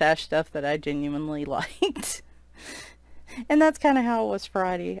I'll destash stuff that I genuinely liked. And that's kind of how it was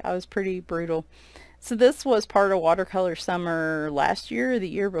Friday. I was pretty brutal. So this was part of Watercolor Summer last year or the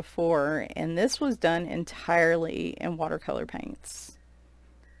year before, and this was done entirely in watercolor paints.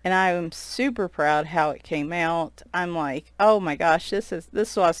 And I am super proud how it came out. I'm like, oh my gosh, this is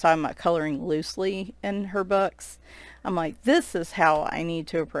what I was talking about, coloring loosely in her books. I'm like, this is how I need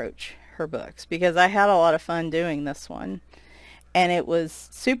to approach her books, because I had a lot of fun doing this one, and it was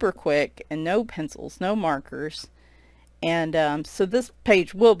super quick and no pencils, no markers. And so this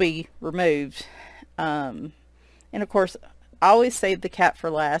page will be removed, and of course I always save the cat for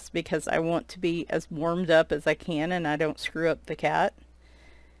last, because I want to be as warmed up as I can and I don't screw up the cat.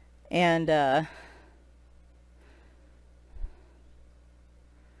 And that's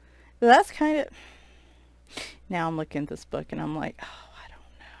kind of, now I'm looking at this book and I'm like, oh,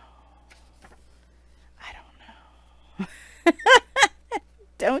 I don't know.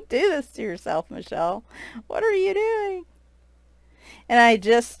 Don't do this to yourself, Michelle. What are you doing? And I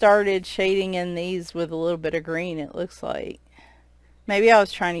just started shading in these with a little bit of green, it looks like. Maybe I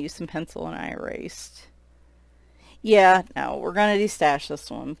was trying to use some pencil and I erased. Yeah, no, we're going to destash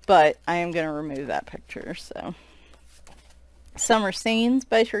this one, but I am going to remove that picture, so. Summer Scenes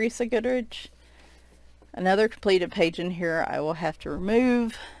by Teresa Goodrich. Another completed page in here I will have to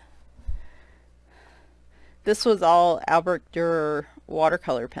remove. This was all Albert Dürer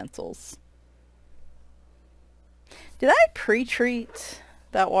watercolor pencils. Did I pre-treat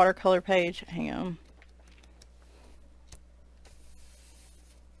that watercolor page? Hang on.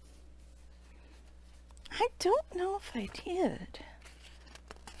 I don't know if I did.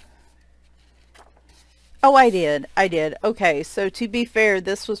 Oh, I did. I did. Okay, so to be fair,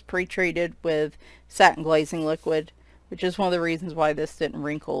 this was pre-treated with satin glazing liquid, which is one of the reasons why this didn't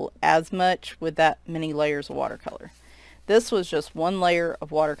wrinkle as much with that many layers of watercolor. This was just one layer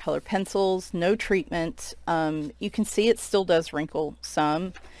of watercolor pencils, no treatment. You can see it still does wrinkle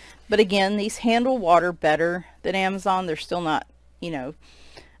some, but again, these handle water better than Amazon. They're still not, you know,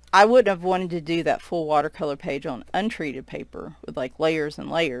 I wouldn't have wanted to do that full watercolor page on untreated paper with like layers and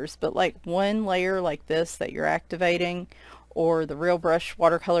layers, but like one layer like this that you're activating, or the Real Brush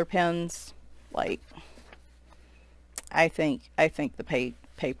watercolor pens, like I think the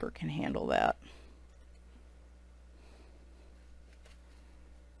paper can handle that.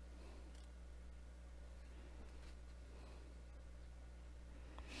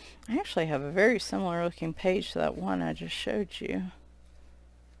 I actually have a very similar looking page to that one I just showed you.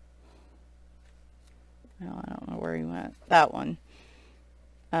 Well, I don't know where he went. That one.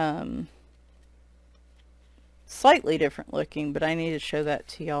 Slightly different looking, but I need to show that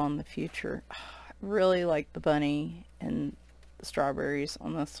to y'all in the future. I really like the bunny and the strawberries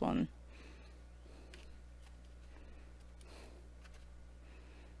on this one.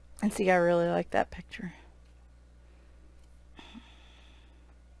 And see, I really like that picture.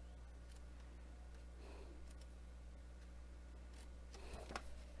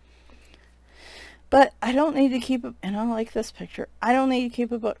 But I don't need to keep a, and I like this picture, I don't need to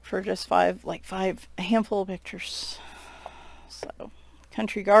keep a book for just a handful of pictures. So,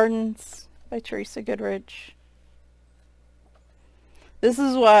 Country Gardens by Teresa Goodrich. This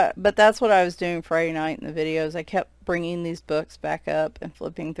is but that's what I was doing Friday night in the videos. I kept bringing these books back up and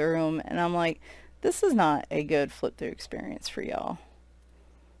flipping through them, and I'm like, this is not a good flip through experience for y'all.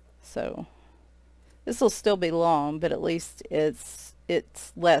 So, this will still be long, but at least it's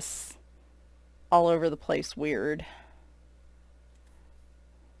less all over the place weird.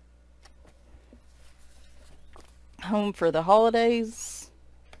 Home for the Holidays.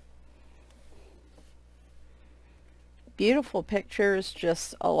 Beautiful pictures,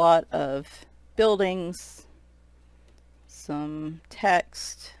 just a lot of buildings, some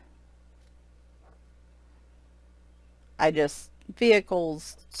text.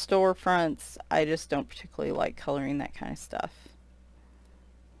 Vehicles, storefronts. I just don't particularly like coloring that kind of stuff.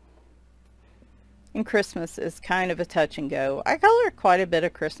 And Christmas is kind of a touch and go. I colored quite a bit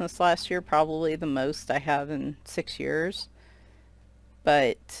of Christmas last year, probably the most I have in 6 years.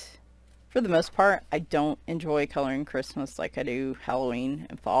 But for the most part, I don't enjoy coloring Christmas like I do Halloween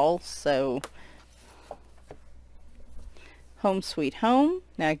and fall. So, Home Sweet Home.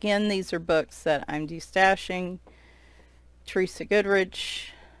 Now again, these are books that I'm destashing. Teresa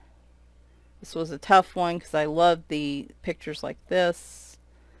Goodrich. This was a tough one because I love the pictures like this.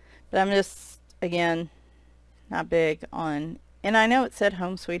 But I'm just, again, not big on, and I know it said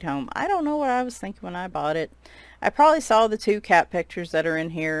Home Sweet Home. I don't know what I was thinking when I bought it. I probably saw the 2 cat pictures that are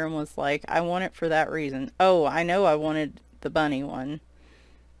in here and was like, I want it for that reason. Oh, I know I wanted the bunny one.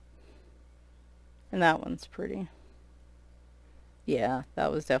 And that one's pretty. Yeah,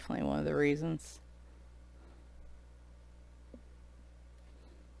 that was definitely one of the reasons.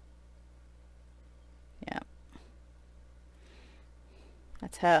 Yeah.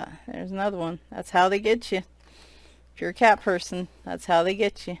 That's how, there's another one. That's how they get you. If you're a cat person, that's how they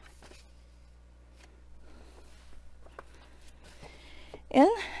get you. And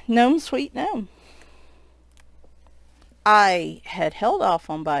Gnome Sweet Gnome. I had held off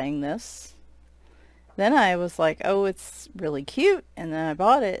on buying this. Then I was like, oh, it's really cute. And then I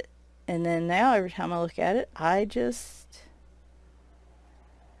bought it. And then now every time I look at it, I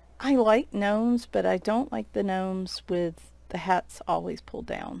like gnomes, but I don't like the gnomes with the hats always pulled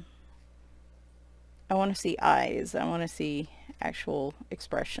down. I want to see eyes. I want to see actual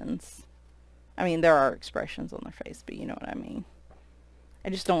expressions. I mean, there are expressions on their face, but you know what I mean. I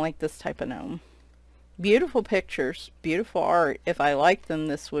just don't like this type of gnome. Beautiful pictures, beautiful art. If I liked them,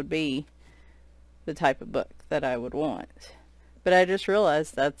 this would be the type of book that I would want. but I just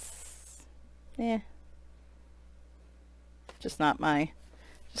realized that's, just not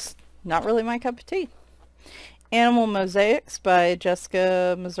really my cup of tea. Animal Mosaics by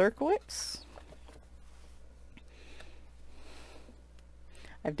Jessica Mazurkiewicz.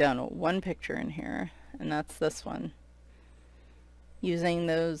 I've done one picture in here, and that's this one. Using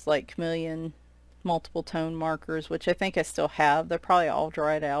those like chameleon multiple tone markers, which I think I still have. They're probably all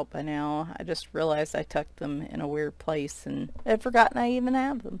dried out by now. I just realized I tucked them in a weird place and I'd forgotten I even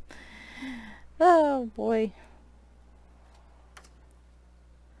have them. Oh boy.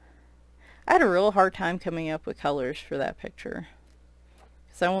 I had a real hard time coming up with colors for that picture,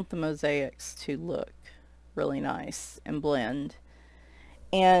 because I want the mosaics to look really nice and blend.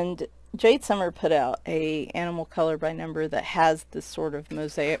 And Jade Summer put out a animal color by number that has this sort of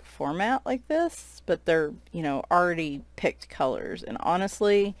mosaic format like this, but they're, you know, already picked colors. And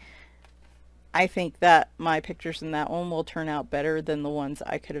honestly, I think that my pictures in that one will turn out better than the ones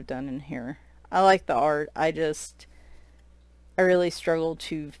I could have done in here. I like the art. I really struggled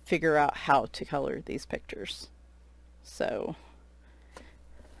to figure out how to color these pictures. So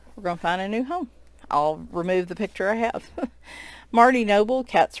we're going to find a new home. I'll remove the picture I have. Marty Noble,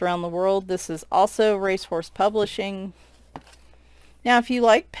 Cats Around the World. This is also Racehorse Publishing. Now, if you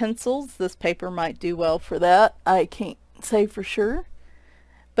like pencils, this paper might do well for that. I can't say for sure.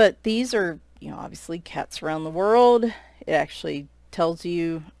 But these are, you know, obviously Cats Around the World. It actually tells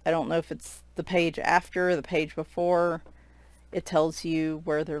you, I don't know if it's the page after or the page before. It tells you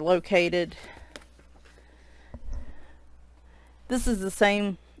where they're located. This is the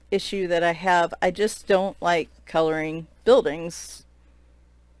same issue that I have. I just don't like coloring buildings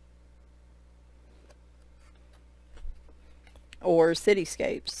or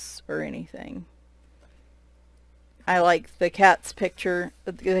cityscapes or anything. I like the cat's picture,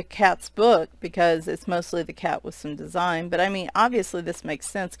 the cat's book, because it's mostly the cat with some design. But I mean, obviously this makes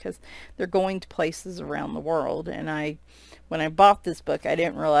sense because they're going to places around the world. And when I bought this book, I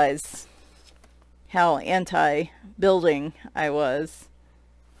didn't realize how anti-building I was.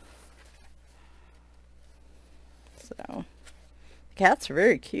 So, the cats are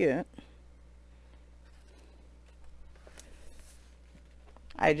very cute.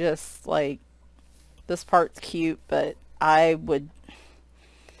 I just like, this part's cute, but I would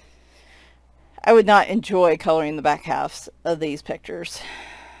not enjoy coloring the back halves of these pictures.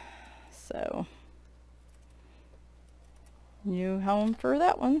 So, new home for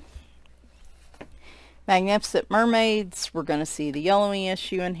that one. Magnificent Mermaids. We're going to see the yellowing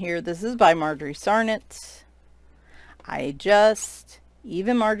issue in here. This is by Marjorie Sarnett.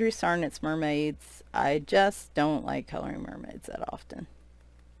 Even Marjorie Sarnett's mermaids, I just don't like coloring mermaids that often.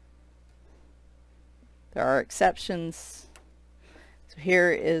 There are exceptions. So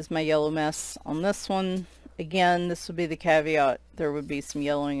here is my yellow mess on this one. Again, this would be the caveat. There would be some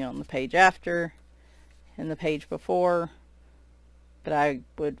yellowing on the page after and the page before, but I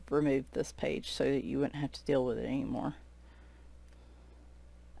would remove this page so that you wouldn't have to deal with it anymore.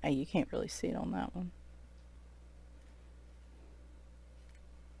 You can't really see it on that one.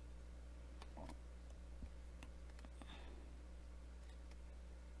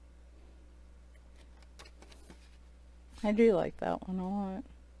 I do like that one a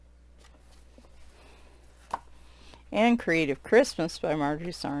lot. And Creative Christmas by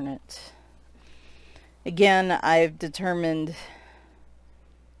Marjorie Sarnett. Again, I've determined,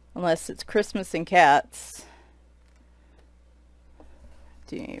 unless it's Christmas and cats,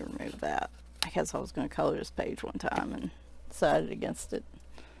 do you need to remove that? I guess I was going to color this page one time and decided against it.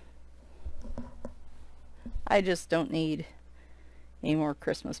 I just don't need any more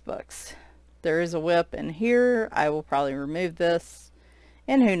Christmas books. There is a whip in here. I will probably remove this.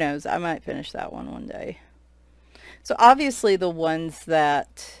 And who knows, I might finish that one day. So obviously the ones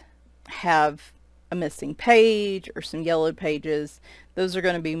that have a missing page or some yellowed pages, those are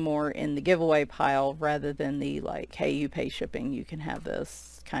going to be more in the giveaway pile rather than the like, hey, you pay shipping, you can have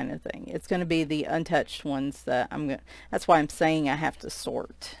this kind of thing. It's going to be the untouched ones that that's why I'm saying I have to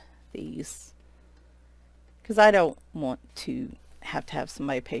sort these, because I don't want to have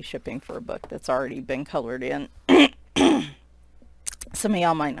somebody pay shipping for a book that's already been colored in. Some of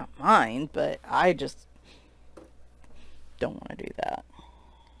y'all might not mind, but I just don't want to do that.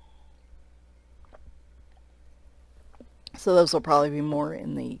 So those will probably be more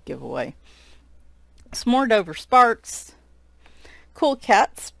in the giveaway. Some more Dover Sparks. Cool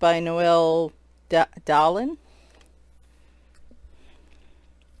Cats by Noelle Dallin.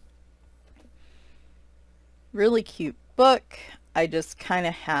 Really cute book. I just kind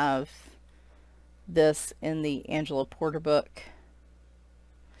of have this in the Angela Porter book.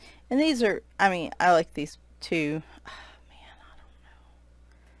 And these are, I mean, I like these too. Oh, man,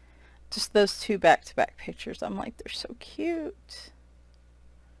 Just those two back-to-back pictures. I'm like, they're so cute.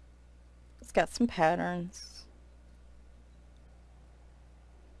 It's got some patterns.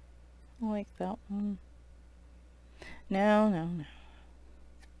 I like that one. No.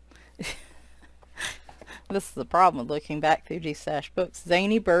 This is the problem with looking back through D-Stash books.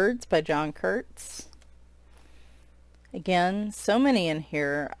 Zany Birds by John Kurtz. Again, so many in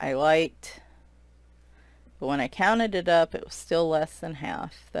here I liked, but when I counted it up, it was still less than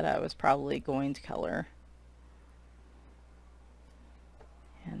half that I was probably going to color.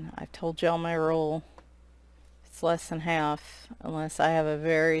 And I've told y'all my rule. It's less than half, unless I have a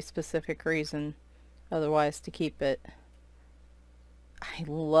very specific reason otherwise to keep it. I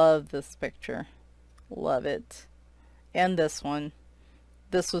love this picture. Love it. And this one.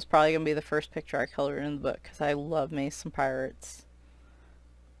 This was probably going to be the first picture I colored in the book because I love me some pirates.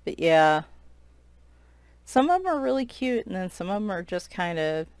 But yeah, some of them are really cute, and then some of them are just kind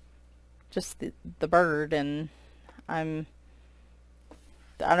of just the bird, and I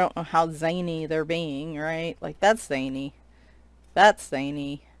don't know how zany they're being, right? Like, that's zany. That's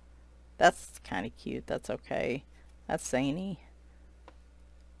zany. That's kind of cute. That's okay. That's zany.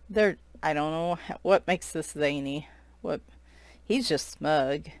 I don't know what makes this zany. He's just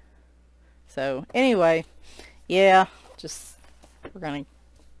smug. So anyway, yeah, we're gonna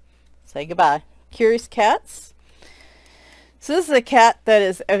say goodbye. Curious Cats. So this is a cat that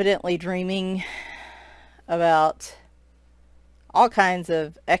is evidently dreaming about all kinds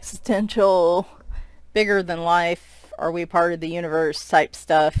of existential, bigger than life, are we part of the universe type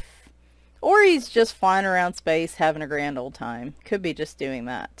stuff. Or he's just flying around space having a grand old time. Could be just doing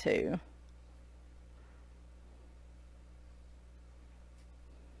that too.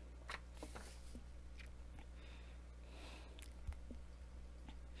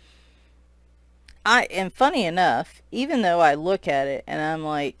 And funny enough, even though I look at it and I'm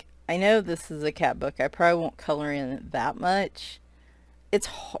like, I know this is a cat book, I probably won't color in it that much. It's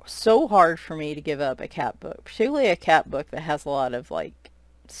so hard for me to give up a cat book, particularly a cat book that has a lot of, like,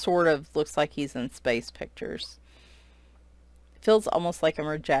 sort of looks like he's in space pictures. It feels almost like I'm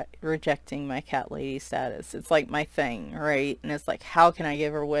rejecting my cat lady status. It's like my thing, right? And it's like, how can I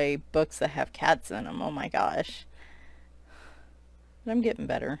give away books that have cats in them? Oh my gosh. But I'm getting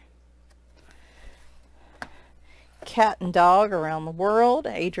better. Cat and Dog Around the World,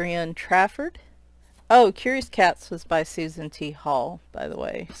 Adrienne Trafford. Oh, Curious Cats was by Susan T. Hall, by the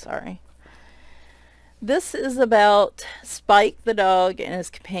way. Sorry. This is about Spike the dog and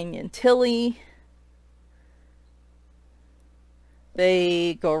his companion Tilly.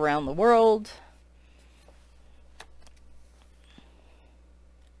 They go around the world.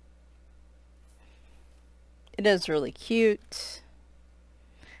 It is really cute.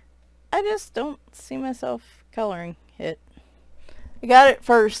 I just don't see myself coloring it. I got it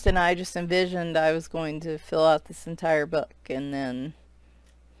first and I just envisioned I was going to fill out this entire book, and then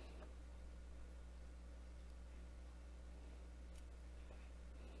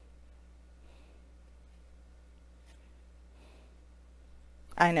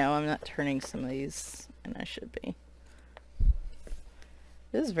I know I'm not turning some of these, and I should be.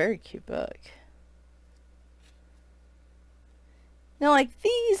 This is a very cute book. Now, like,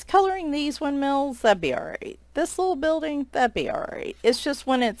 coloring these windmills, that'd be alright. This little building, that'd be alright. It's just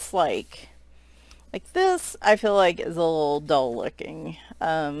when it's like this, I feel like is a little dull looking.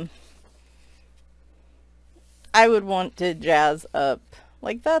 I would want to jazz up.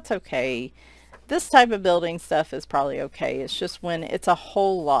 Like, that's okay. This type of building stuff is probably okay. It's just when it's a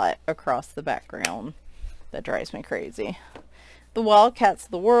whole lot across the background that drives me crazy. The Wildcats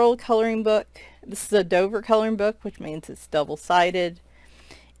of the World coloring book. This is a Dover coloring book, which means it's double-sided.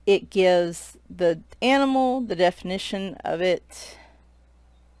 It gives the animal, the definition of it,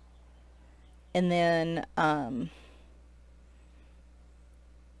 and then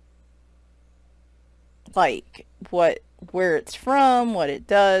like where it's from, what it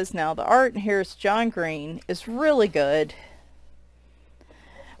does. Now the art in here is John Green, is really good.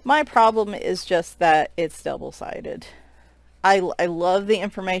 My problem is just that it's double-sided. I love the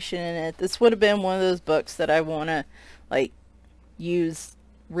information in it. This would have been one of those books that I want to, like, use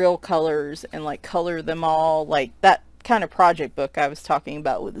real colors and, like, color them all. Like, that kind of project book I was talking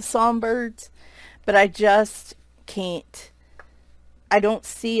about with the songbirds. But I just can't. I don't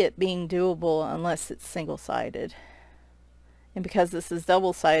see it being doable unless it's single-sided. And because this is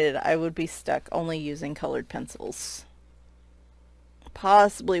double-sided, I would be stuck only using colored pencils.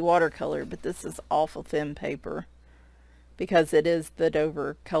 Possibly watercolor, but this is awful thin paper, because it is the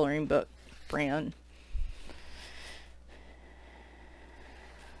Dover coloring book brand.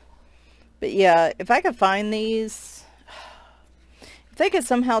 But yeah, if I could find these, if they could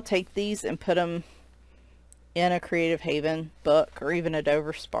somehow take these and put them in a Creative Haven book or even a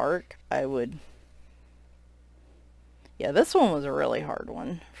Dover Spark, I would. Yeah, this one was a really hard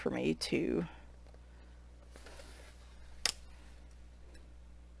one for me to.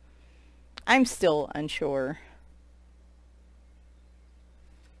 I'm still unsure.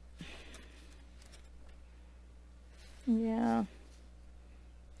 Yeah.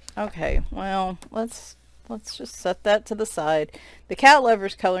 Okay, well, let's just set that to the side. The Cat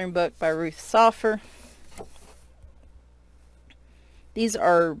Lovers Coloring Book by Ruth Soffer. These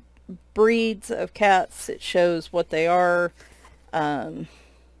are breeds of cats. It shows what they are.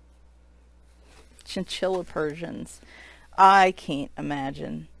 Chinchilla Persians. I can't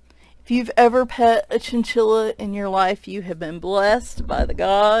imagine. If you've ever pet a chinchilla in your life, you have been blessed by the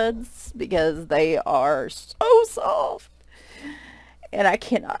gods, because they are so soft. And I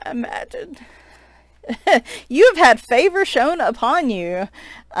cannot imagine. You have had favor shown upon you.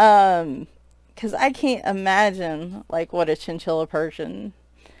 Because I can't imagine, like, what a chinchilla Persian.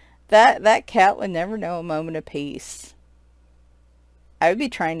 That cat would never know a moment of peace. I would be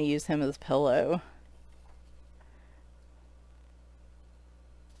trying to use him as a pillow.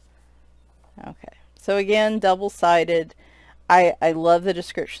 Okay. So again, double-sided. I love the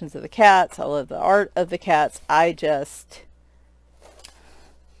descriptions of the cats. I love the art of the cats.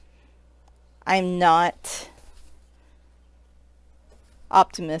 I'm not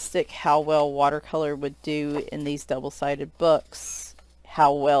optimistic how well watercolor would do in these double-sided books.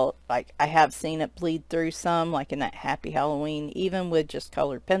 How well, like, I have seen it bleed through some, like in that Happy Halloween, even with just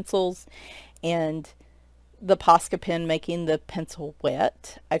colored pencils and the Posca pen making the pencil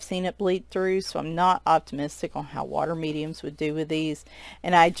wet. I've seen it bleed through, so I'm not optimistic on how water mediums would do with these,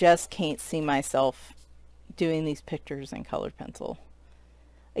 and I just can't see myself doing these pictures in colored pencil.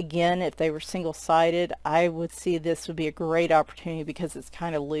 Again, if they were single-sided, I would see this would be a great opportunity because it's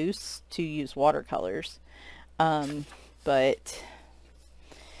kind of loose to use watercolors. But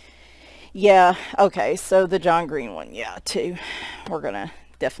yeah, okay, so the John Green one, yeah, too. We're gonna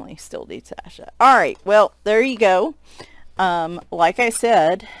definitely still destash that. Alright, well, there you go. Like I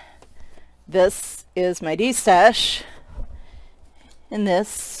said, this is my destash, and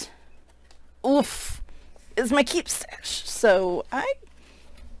this, oof, is my keep stash. So I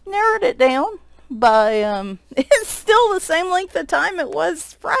narrowed it down by, it's still the same length of time it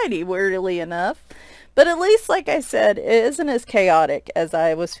was Friday, weirdly enough. But at least, like I said, it isn't as chaotic as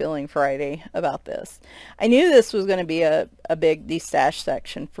I was feeling Friday about this. I knew this was going to be a big destash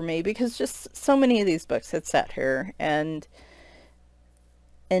section for me because just so many of these books had sat here. And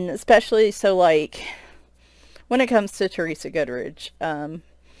especially so, like, when it comes to Teresa Goodridge.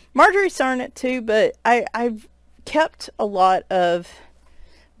 Marjorie Sarnett too, but I've kept a lot of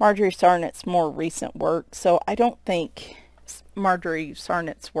Marjorie Sarnett's more recent work, so I don't think Marjorie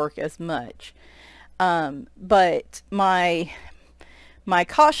Sarnett's work as much. But my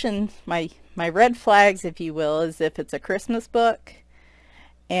caution, my red flags, if you will, is if it's a Christmas book,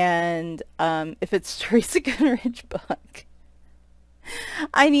 and if it's a Teresa Goodridge book,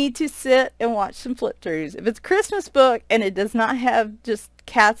 I need to sit and watch some flip throughs. If it's a Christmas book and it does not have just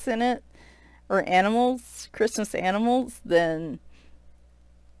cats in it or animals, Christmas animals, then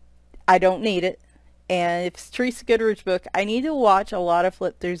I don't need it. And if it's a Teresa Goodridge book, I need to watch a lot of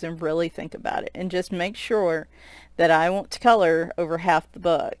flip throughs and really think about it and just make sure that I want to color over half the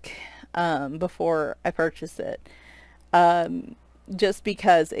book before I purchase it. Just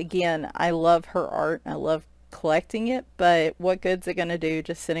because, again, I love her art. I love collecting it, but what good's it going to do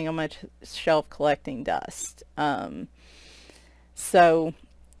just sitting on my shelf collecting dust? So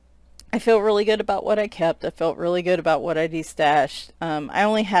I feel really good about what I kept. I felt really good about what I destashed. I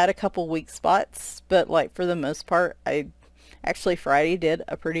only had a couple weak spots, but like for the most part, actually Friday did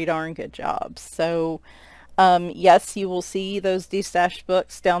a pretty darn good job. So yes, you will see those destashed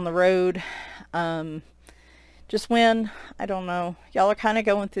books down the road. Just when, I don't know. Y'all are kind of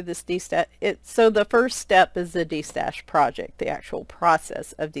going through this destash. So the first step is the destash project, the actual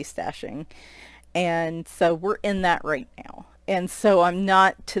process of destashing. And so we're in that right now. And so I'm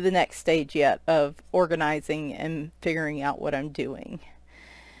not to the next stage yet of organizing and figuring out what I'm doing.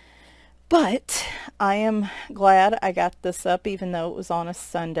 But I am glad I got this up even though it was on a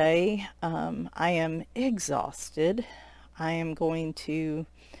Sunday. I am exhausted. I am going to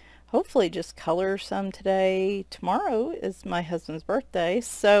hopefully just color some today. Tomorrow is my husband's birthday,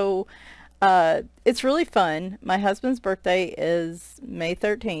 so it's really fun. My husband's birthday is May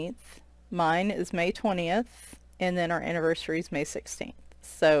 13th. Mine is May 20th. And then our anniversary is May 16th.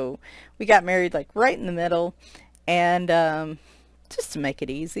 So we got married like right in the middle. And just to make it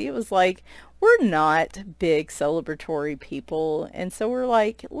easy. It was like, we're not big celebratory people, and so we're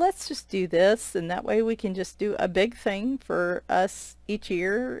like, let's just do this, and that way we can just do a big thing for us each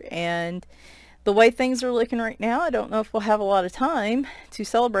year. And the way things are looking right now, I don't know if we'll have a lot of time to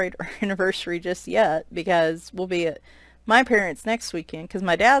celebrate our anniversary just yet, because we'll be at my parents' next weekend, because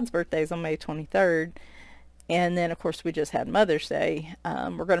my dad's birthday is on May 23rd. And then, of course, we just had Mother's Day.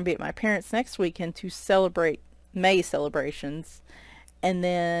 We're going to be at my parents' next weekend to celebrate May celebrations. And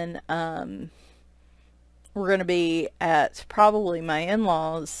then we're going to be at probably my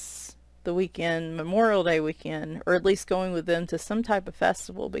in-laws the weekend, Memorial Day weekend, or at least going with them to some type of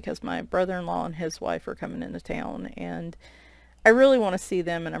festival, because my brother-in-law and his wife are coming into town. And I really want to see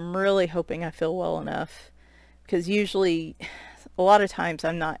them, and I'm really hoping I feel well enough, because usually a lot of times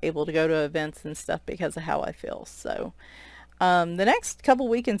I'm not able to go to events and stuff because of how I feel. So the next couple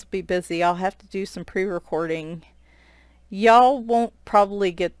weekends will be busy. I'll have to do some pre-recording. Y'all won't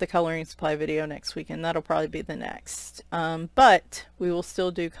probably get the coloring supply video next weekend. That'll probably be the next. But we will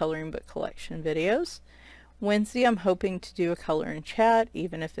still do coloring book collection videos. Wednesday, I'm hoping to do a color and chat,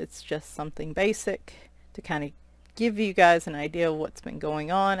 even if it's just something basic, to kind of give you guys an idea of what's been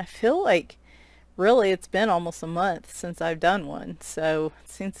going on. I feel like really it's been almost a month since I've done one, so it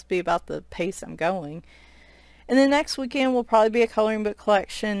seems to be about the pace I'm going. And then next weekend will probably be a coloring book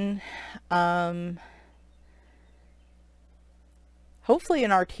collection. Hopefully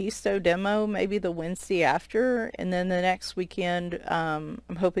an Artisto demo, maybe the Wednesday after. And then the next weekend, I'm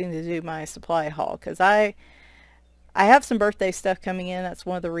hoping to do my supply haul, because I have some birthday stuff coming in. That's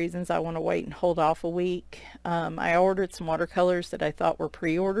one of the reasons I want to wait and hold off a week. I ordered some watercolors that I thought were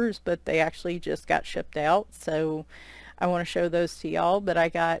pre-orders, but they actually just got shipped out. So I want to show those to y'all. But I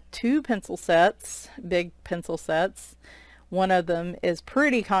got 2 pencil sets, big pencil sets. One of them is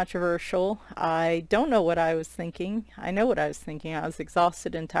pretty controversial. I don't know what I was thinking. I know what I was thinking. I was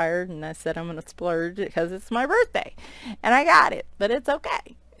exhausted and tired, and I said I'm going to splurge because it's my birthday. And I got it, but it's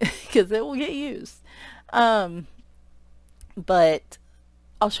okay because it will get used. But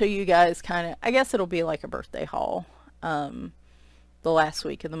I'll show you guys kind of, I guess it'll be like a birthday haul, the last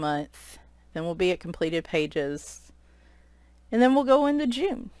week of the month. Then we'll be at completed pages, and then we'll go into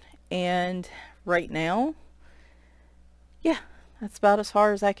June. And right now, yeah, that's about as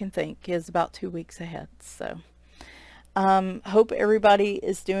far as I can think, is about 2 weeks ahead. So hope everybody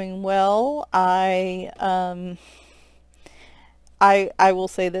is doing well. I will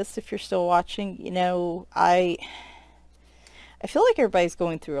say this, if you're still watching, you know, I feel like everybody's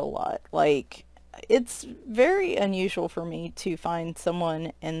going through a lot. Like, it's very unusual for me to find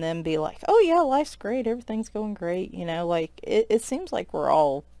someone and then be like, oh yeah, life's great, everything's going great. You know, like, it seems like we're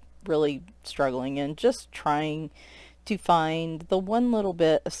all really struggling and just trying to find the one little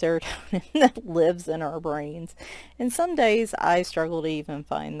bit of serotonin that lives in our brains. And some days I struggle to even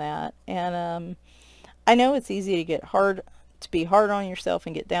find that. And I know it's easy to be hard on yourself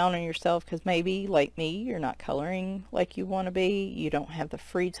and get down on yourself, because maybe, like me, you're not coloring like you want to be. You don't have the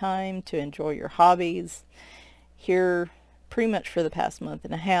free time to enjoy your hobbies. Here, pretty much for the past month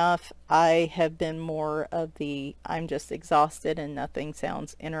and a half, I have been more of the I'm just exhausted and nothing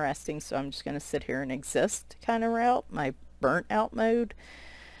sounds interesting, so I'm just going to sit here and exist kind of route, my burnt out mode.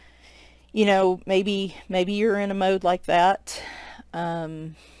 You know, maybe you're in a mode like that.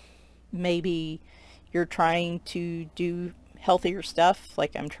 Maybe you're trying to do healthier stuff,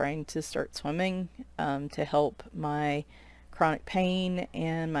 like I'm trying to start swimming to help my chronic pain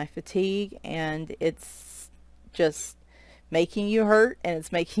and my fatigue, and it's just making you hurt and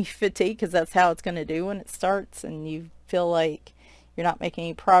it's making you fatigue, because that's how it's going to do when it starts, and you feel like you're not making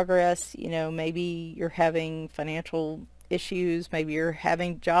any progress. You know, maybe you're having financial issues, maybe you're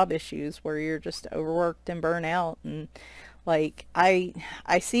having job issues where you're just overworked and burnt out, and like I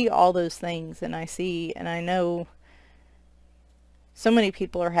see all those things, and I know so many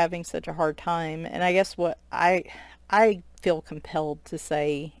people are having such a hard time. And I guess what I feel compelled to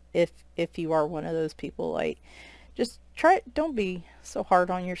say, if you are one of those people, like, just don't be so hard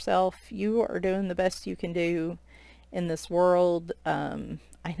on yourself. You are doing the best you can do in this world.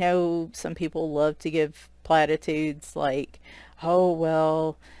 I know some people love to give platitudes like, oh,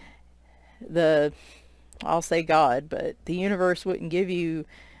 well, I'll say God, but the universe wouldn't give you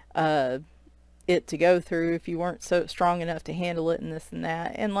it to go through if you weren't so strong enough to handle it, and this and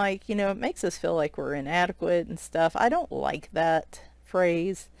that. And, like, you know, it makes us feel like we're inadequate and stuff. I don't like that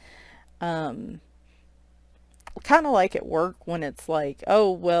phrase. Kind of like at work when it's like,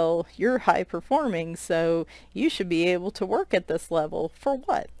 oh, well, you're high performing, so you should be able to work at this level. For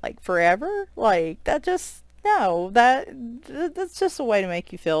what? Like, forever? Like, that just, no, that's just a way to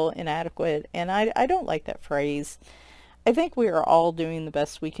make you feel inadequate. And I don't like that phrase. I think we are all doing the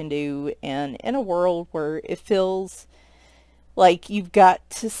best we can do, and in a world where it feels like you've got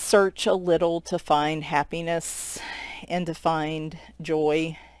to search a little to find happiness and to find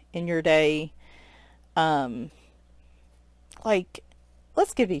joy in your day, um, like,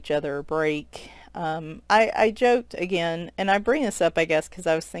 let's give each other a break. I joked again, and I bring this up, I guess, because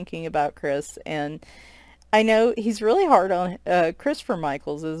I was thinking about Chris, and I know he's really hard on Christopher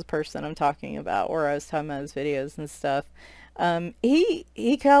Michaels is the person I'm talking about, where I was talking about his videos and stuff. He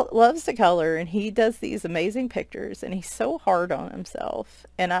loves to color, and he does these amazing pictures, and he's so hard on himself.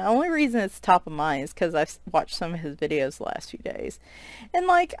 And the only reason it's top of mind is because I've watched some of his videos the last few days. And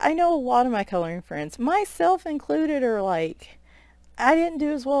like, I know a lot of my coloring friends, myself included, are like, I didn't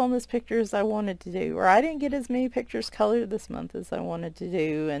do as well in this picture as I wanted to do, or I didn't get as many pictures colored this month as I wanted to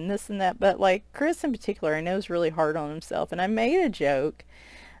do, and this and that. But like Chris in particular, I know is really hard on himself, and I made a joke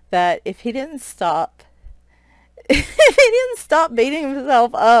that if he didn't stop if he didn't stop beating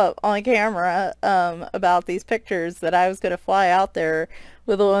himself up on camera about these pictures, that I was going to fly out there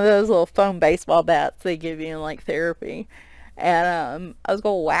with one of those little foam baseball bats they give you in like therapy, and I was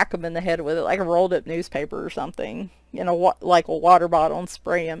going to whack him in the head with it like a rolled up newspaper or something, you know, like a water bottle, and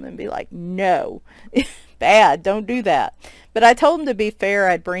spray him and be like, no, bad, don't do that. But I told him, to be fair,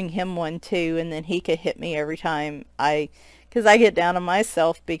 I'd bring him one too, and then he could hit me every time because I get down on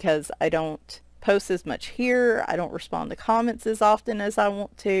myself because I don't post as much here. I don't respond to comments as often as I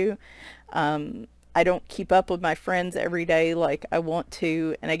want to. I don't keep up with my friends every day like I want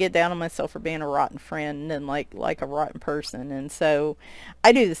to, and I get down on myself for being a rotten friend and like a rotten person. And so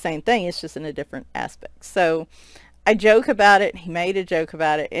I do the same thing, it's just in a different aspect. So I joke about it, he made a joke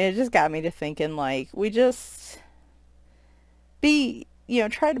about it, and it just got me to thinking, like, we just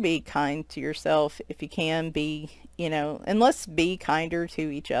try to be kind to yourself if you can be, and let's be kinder to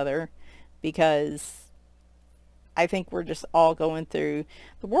each other, because I think we're just all going through,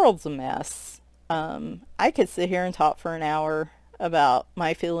 the world's a mess. I could sit here and talk for an hour about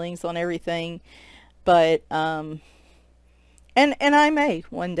my feelings on everything, but and I may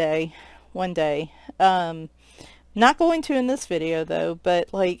one day, not going to in this video though,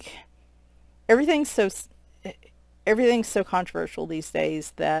 but like, everything's so controversial these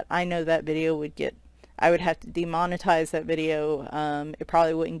days that I know that video I would have to demonetize that video. It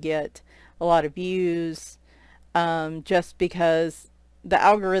probably wouldn't get a lot of views, just because the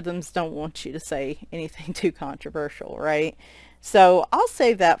algorithms don't want you to say anything too controversial, right? So I'll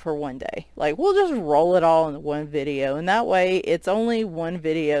save that for one day. Like, we'll just roll it all in one video, and that way it's only one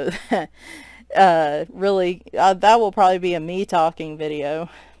video that really, that will probably be a me talking video.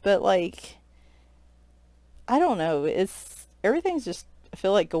 But like, I don't know, everything's just, I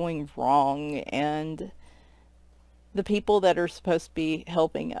feel like, going wrong, and the people that are supposed to be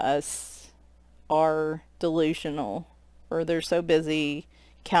helping us are delusional, or they're so busy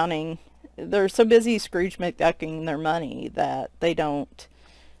Scrooge McDucking their money that they don't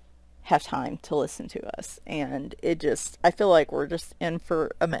have time to listen to us. And I feel like we're just in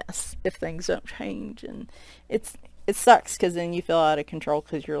for a mess if things don't change, and it sucks, because then you feel out of control,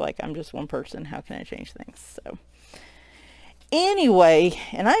 because you're like, I'm just one person, how can I change things? So anyway,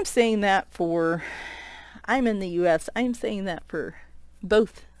 and I'm in the US, I'm saying that for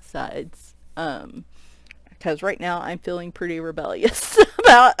both sides, because right now I'm feeling pretty rebellious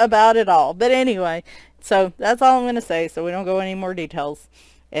about it all. But anyway, so that's all I'm going to say, so we don't go any more details,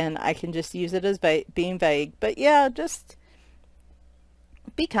 and I can just use it as being vague. But yeah, just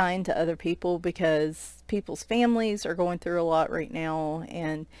be kind to other people, because people's families are going through a lot right now.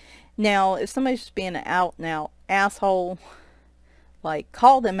 And now, if somebody's just being an out and out asshole, like,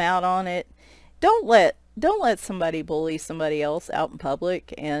 call them out on it. Don't let somebody bully somebody else out in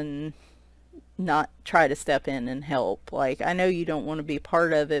public and not try to step in and help. Like, I know you don't want to be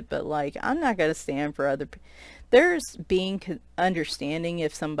part of it, but like, I'm not going to stand for there's being understanding.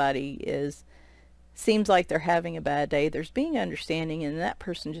 If somebody seems like they're having a bad day, there's being understanding, and that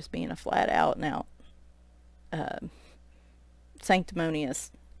person just being a flat out and out sanctimonious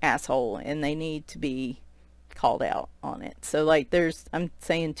asshole, and they need to be called out on it. So like, I'm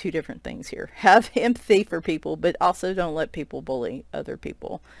saying two different things here. Have empathy for people, but also don't let people bully other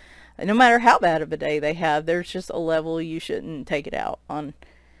people. No matter how bad of a day they have, there's just a level you shouldn't take it out on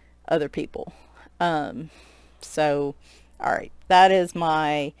other people. So all right, that is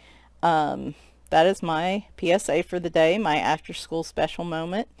my PSA for the day, my after school special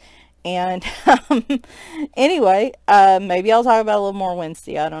moment. And anyway, maybe I'll talk about it a little more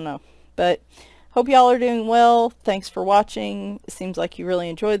Wednesday, I don't know. But hope y'all are doing well. Thanks for watching. It seems like you really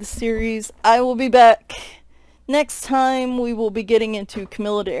enjoyed the series. I will be back Next time we will be getting into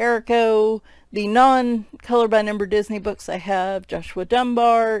Camilla d'Errico, the non-color by number Disney books I have, Joshua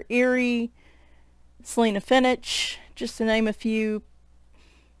Dunbar, Erie, Selena Finich, just to name a few,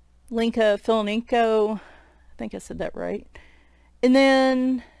 Linka Filinenko, I think I said that right. And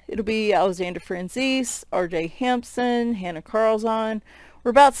then it'll be Alexander Franzese, R.J. Hampson, Hannah Carlzon.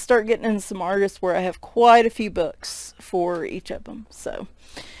 We're about to start getting into some artists where I have quite a few books for each of them. So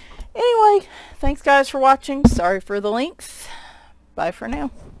anyway, thanks guys for watching. Sorry for the length. Bye for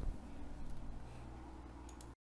now.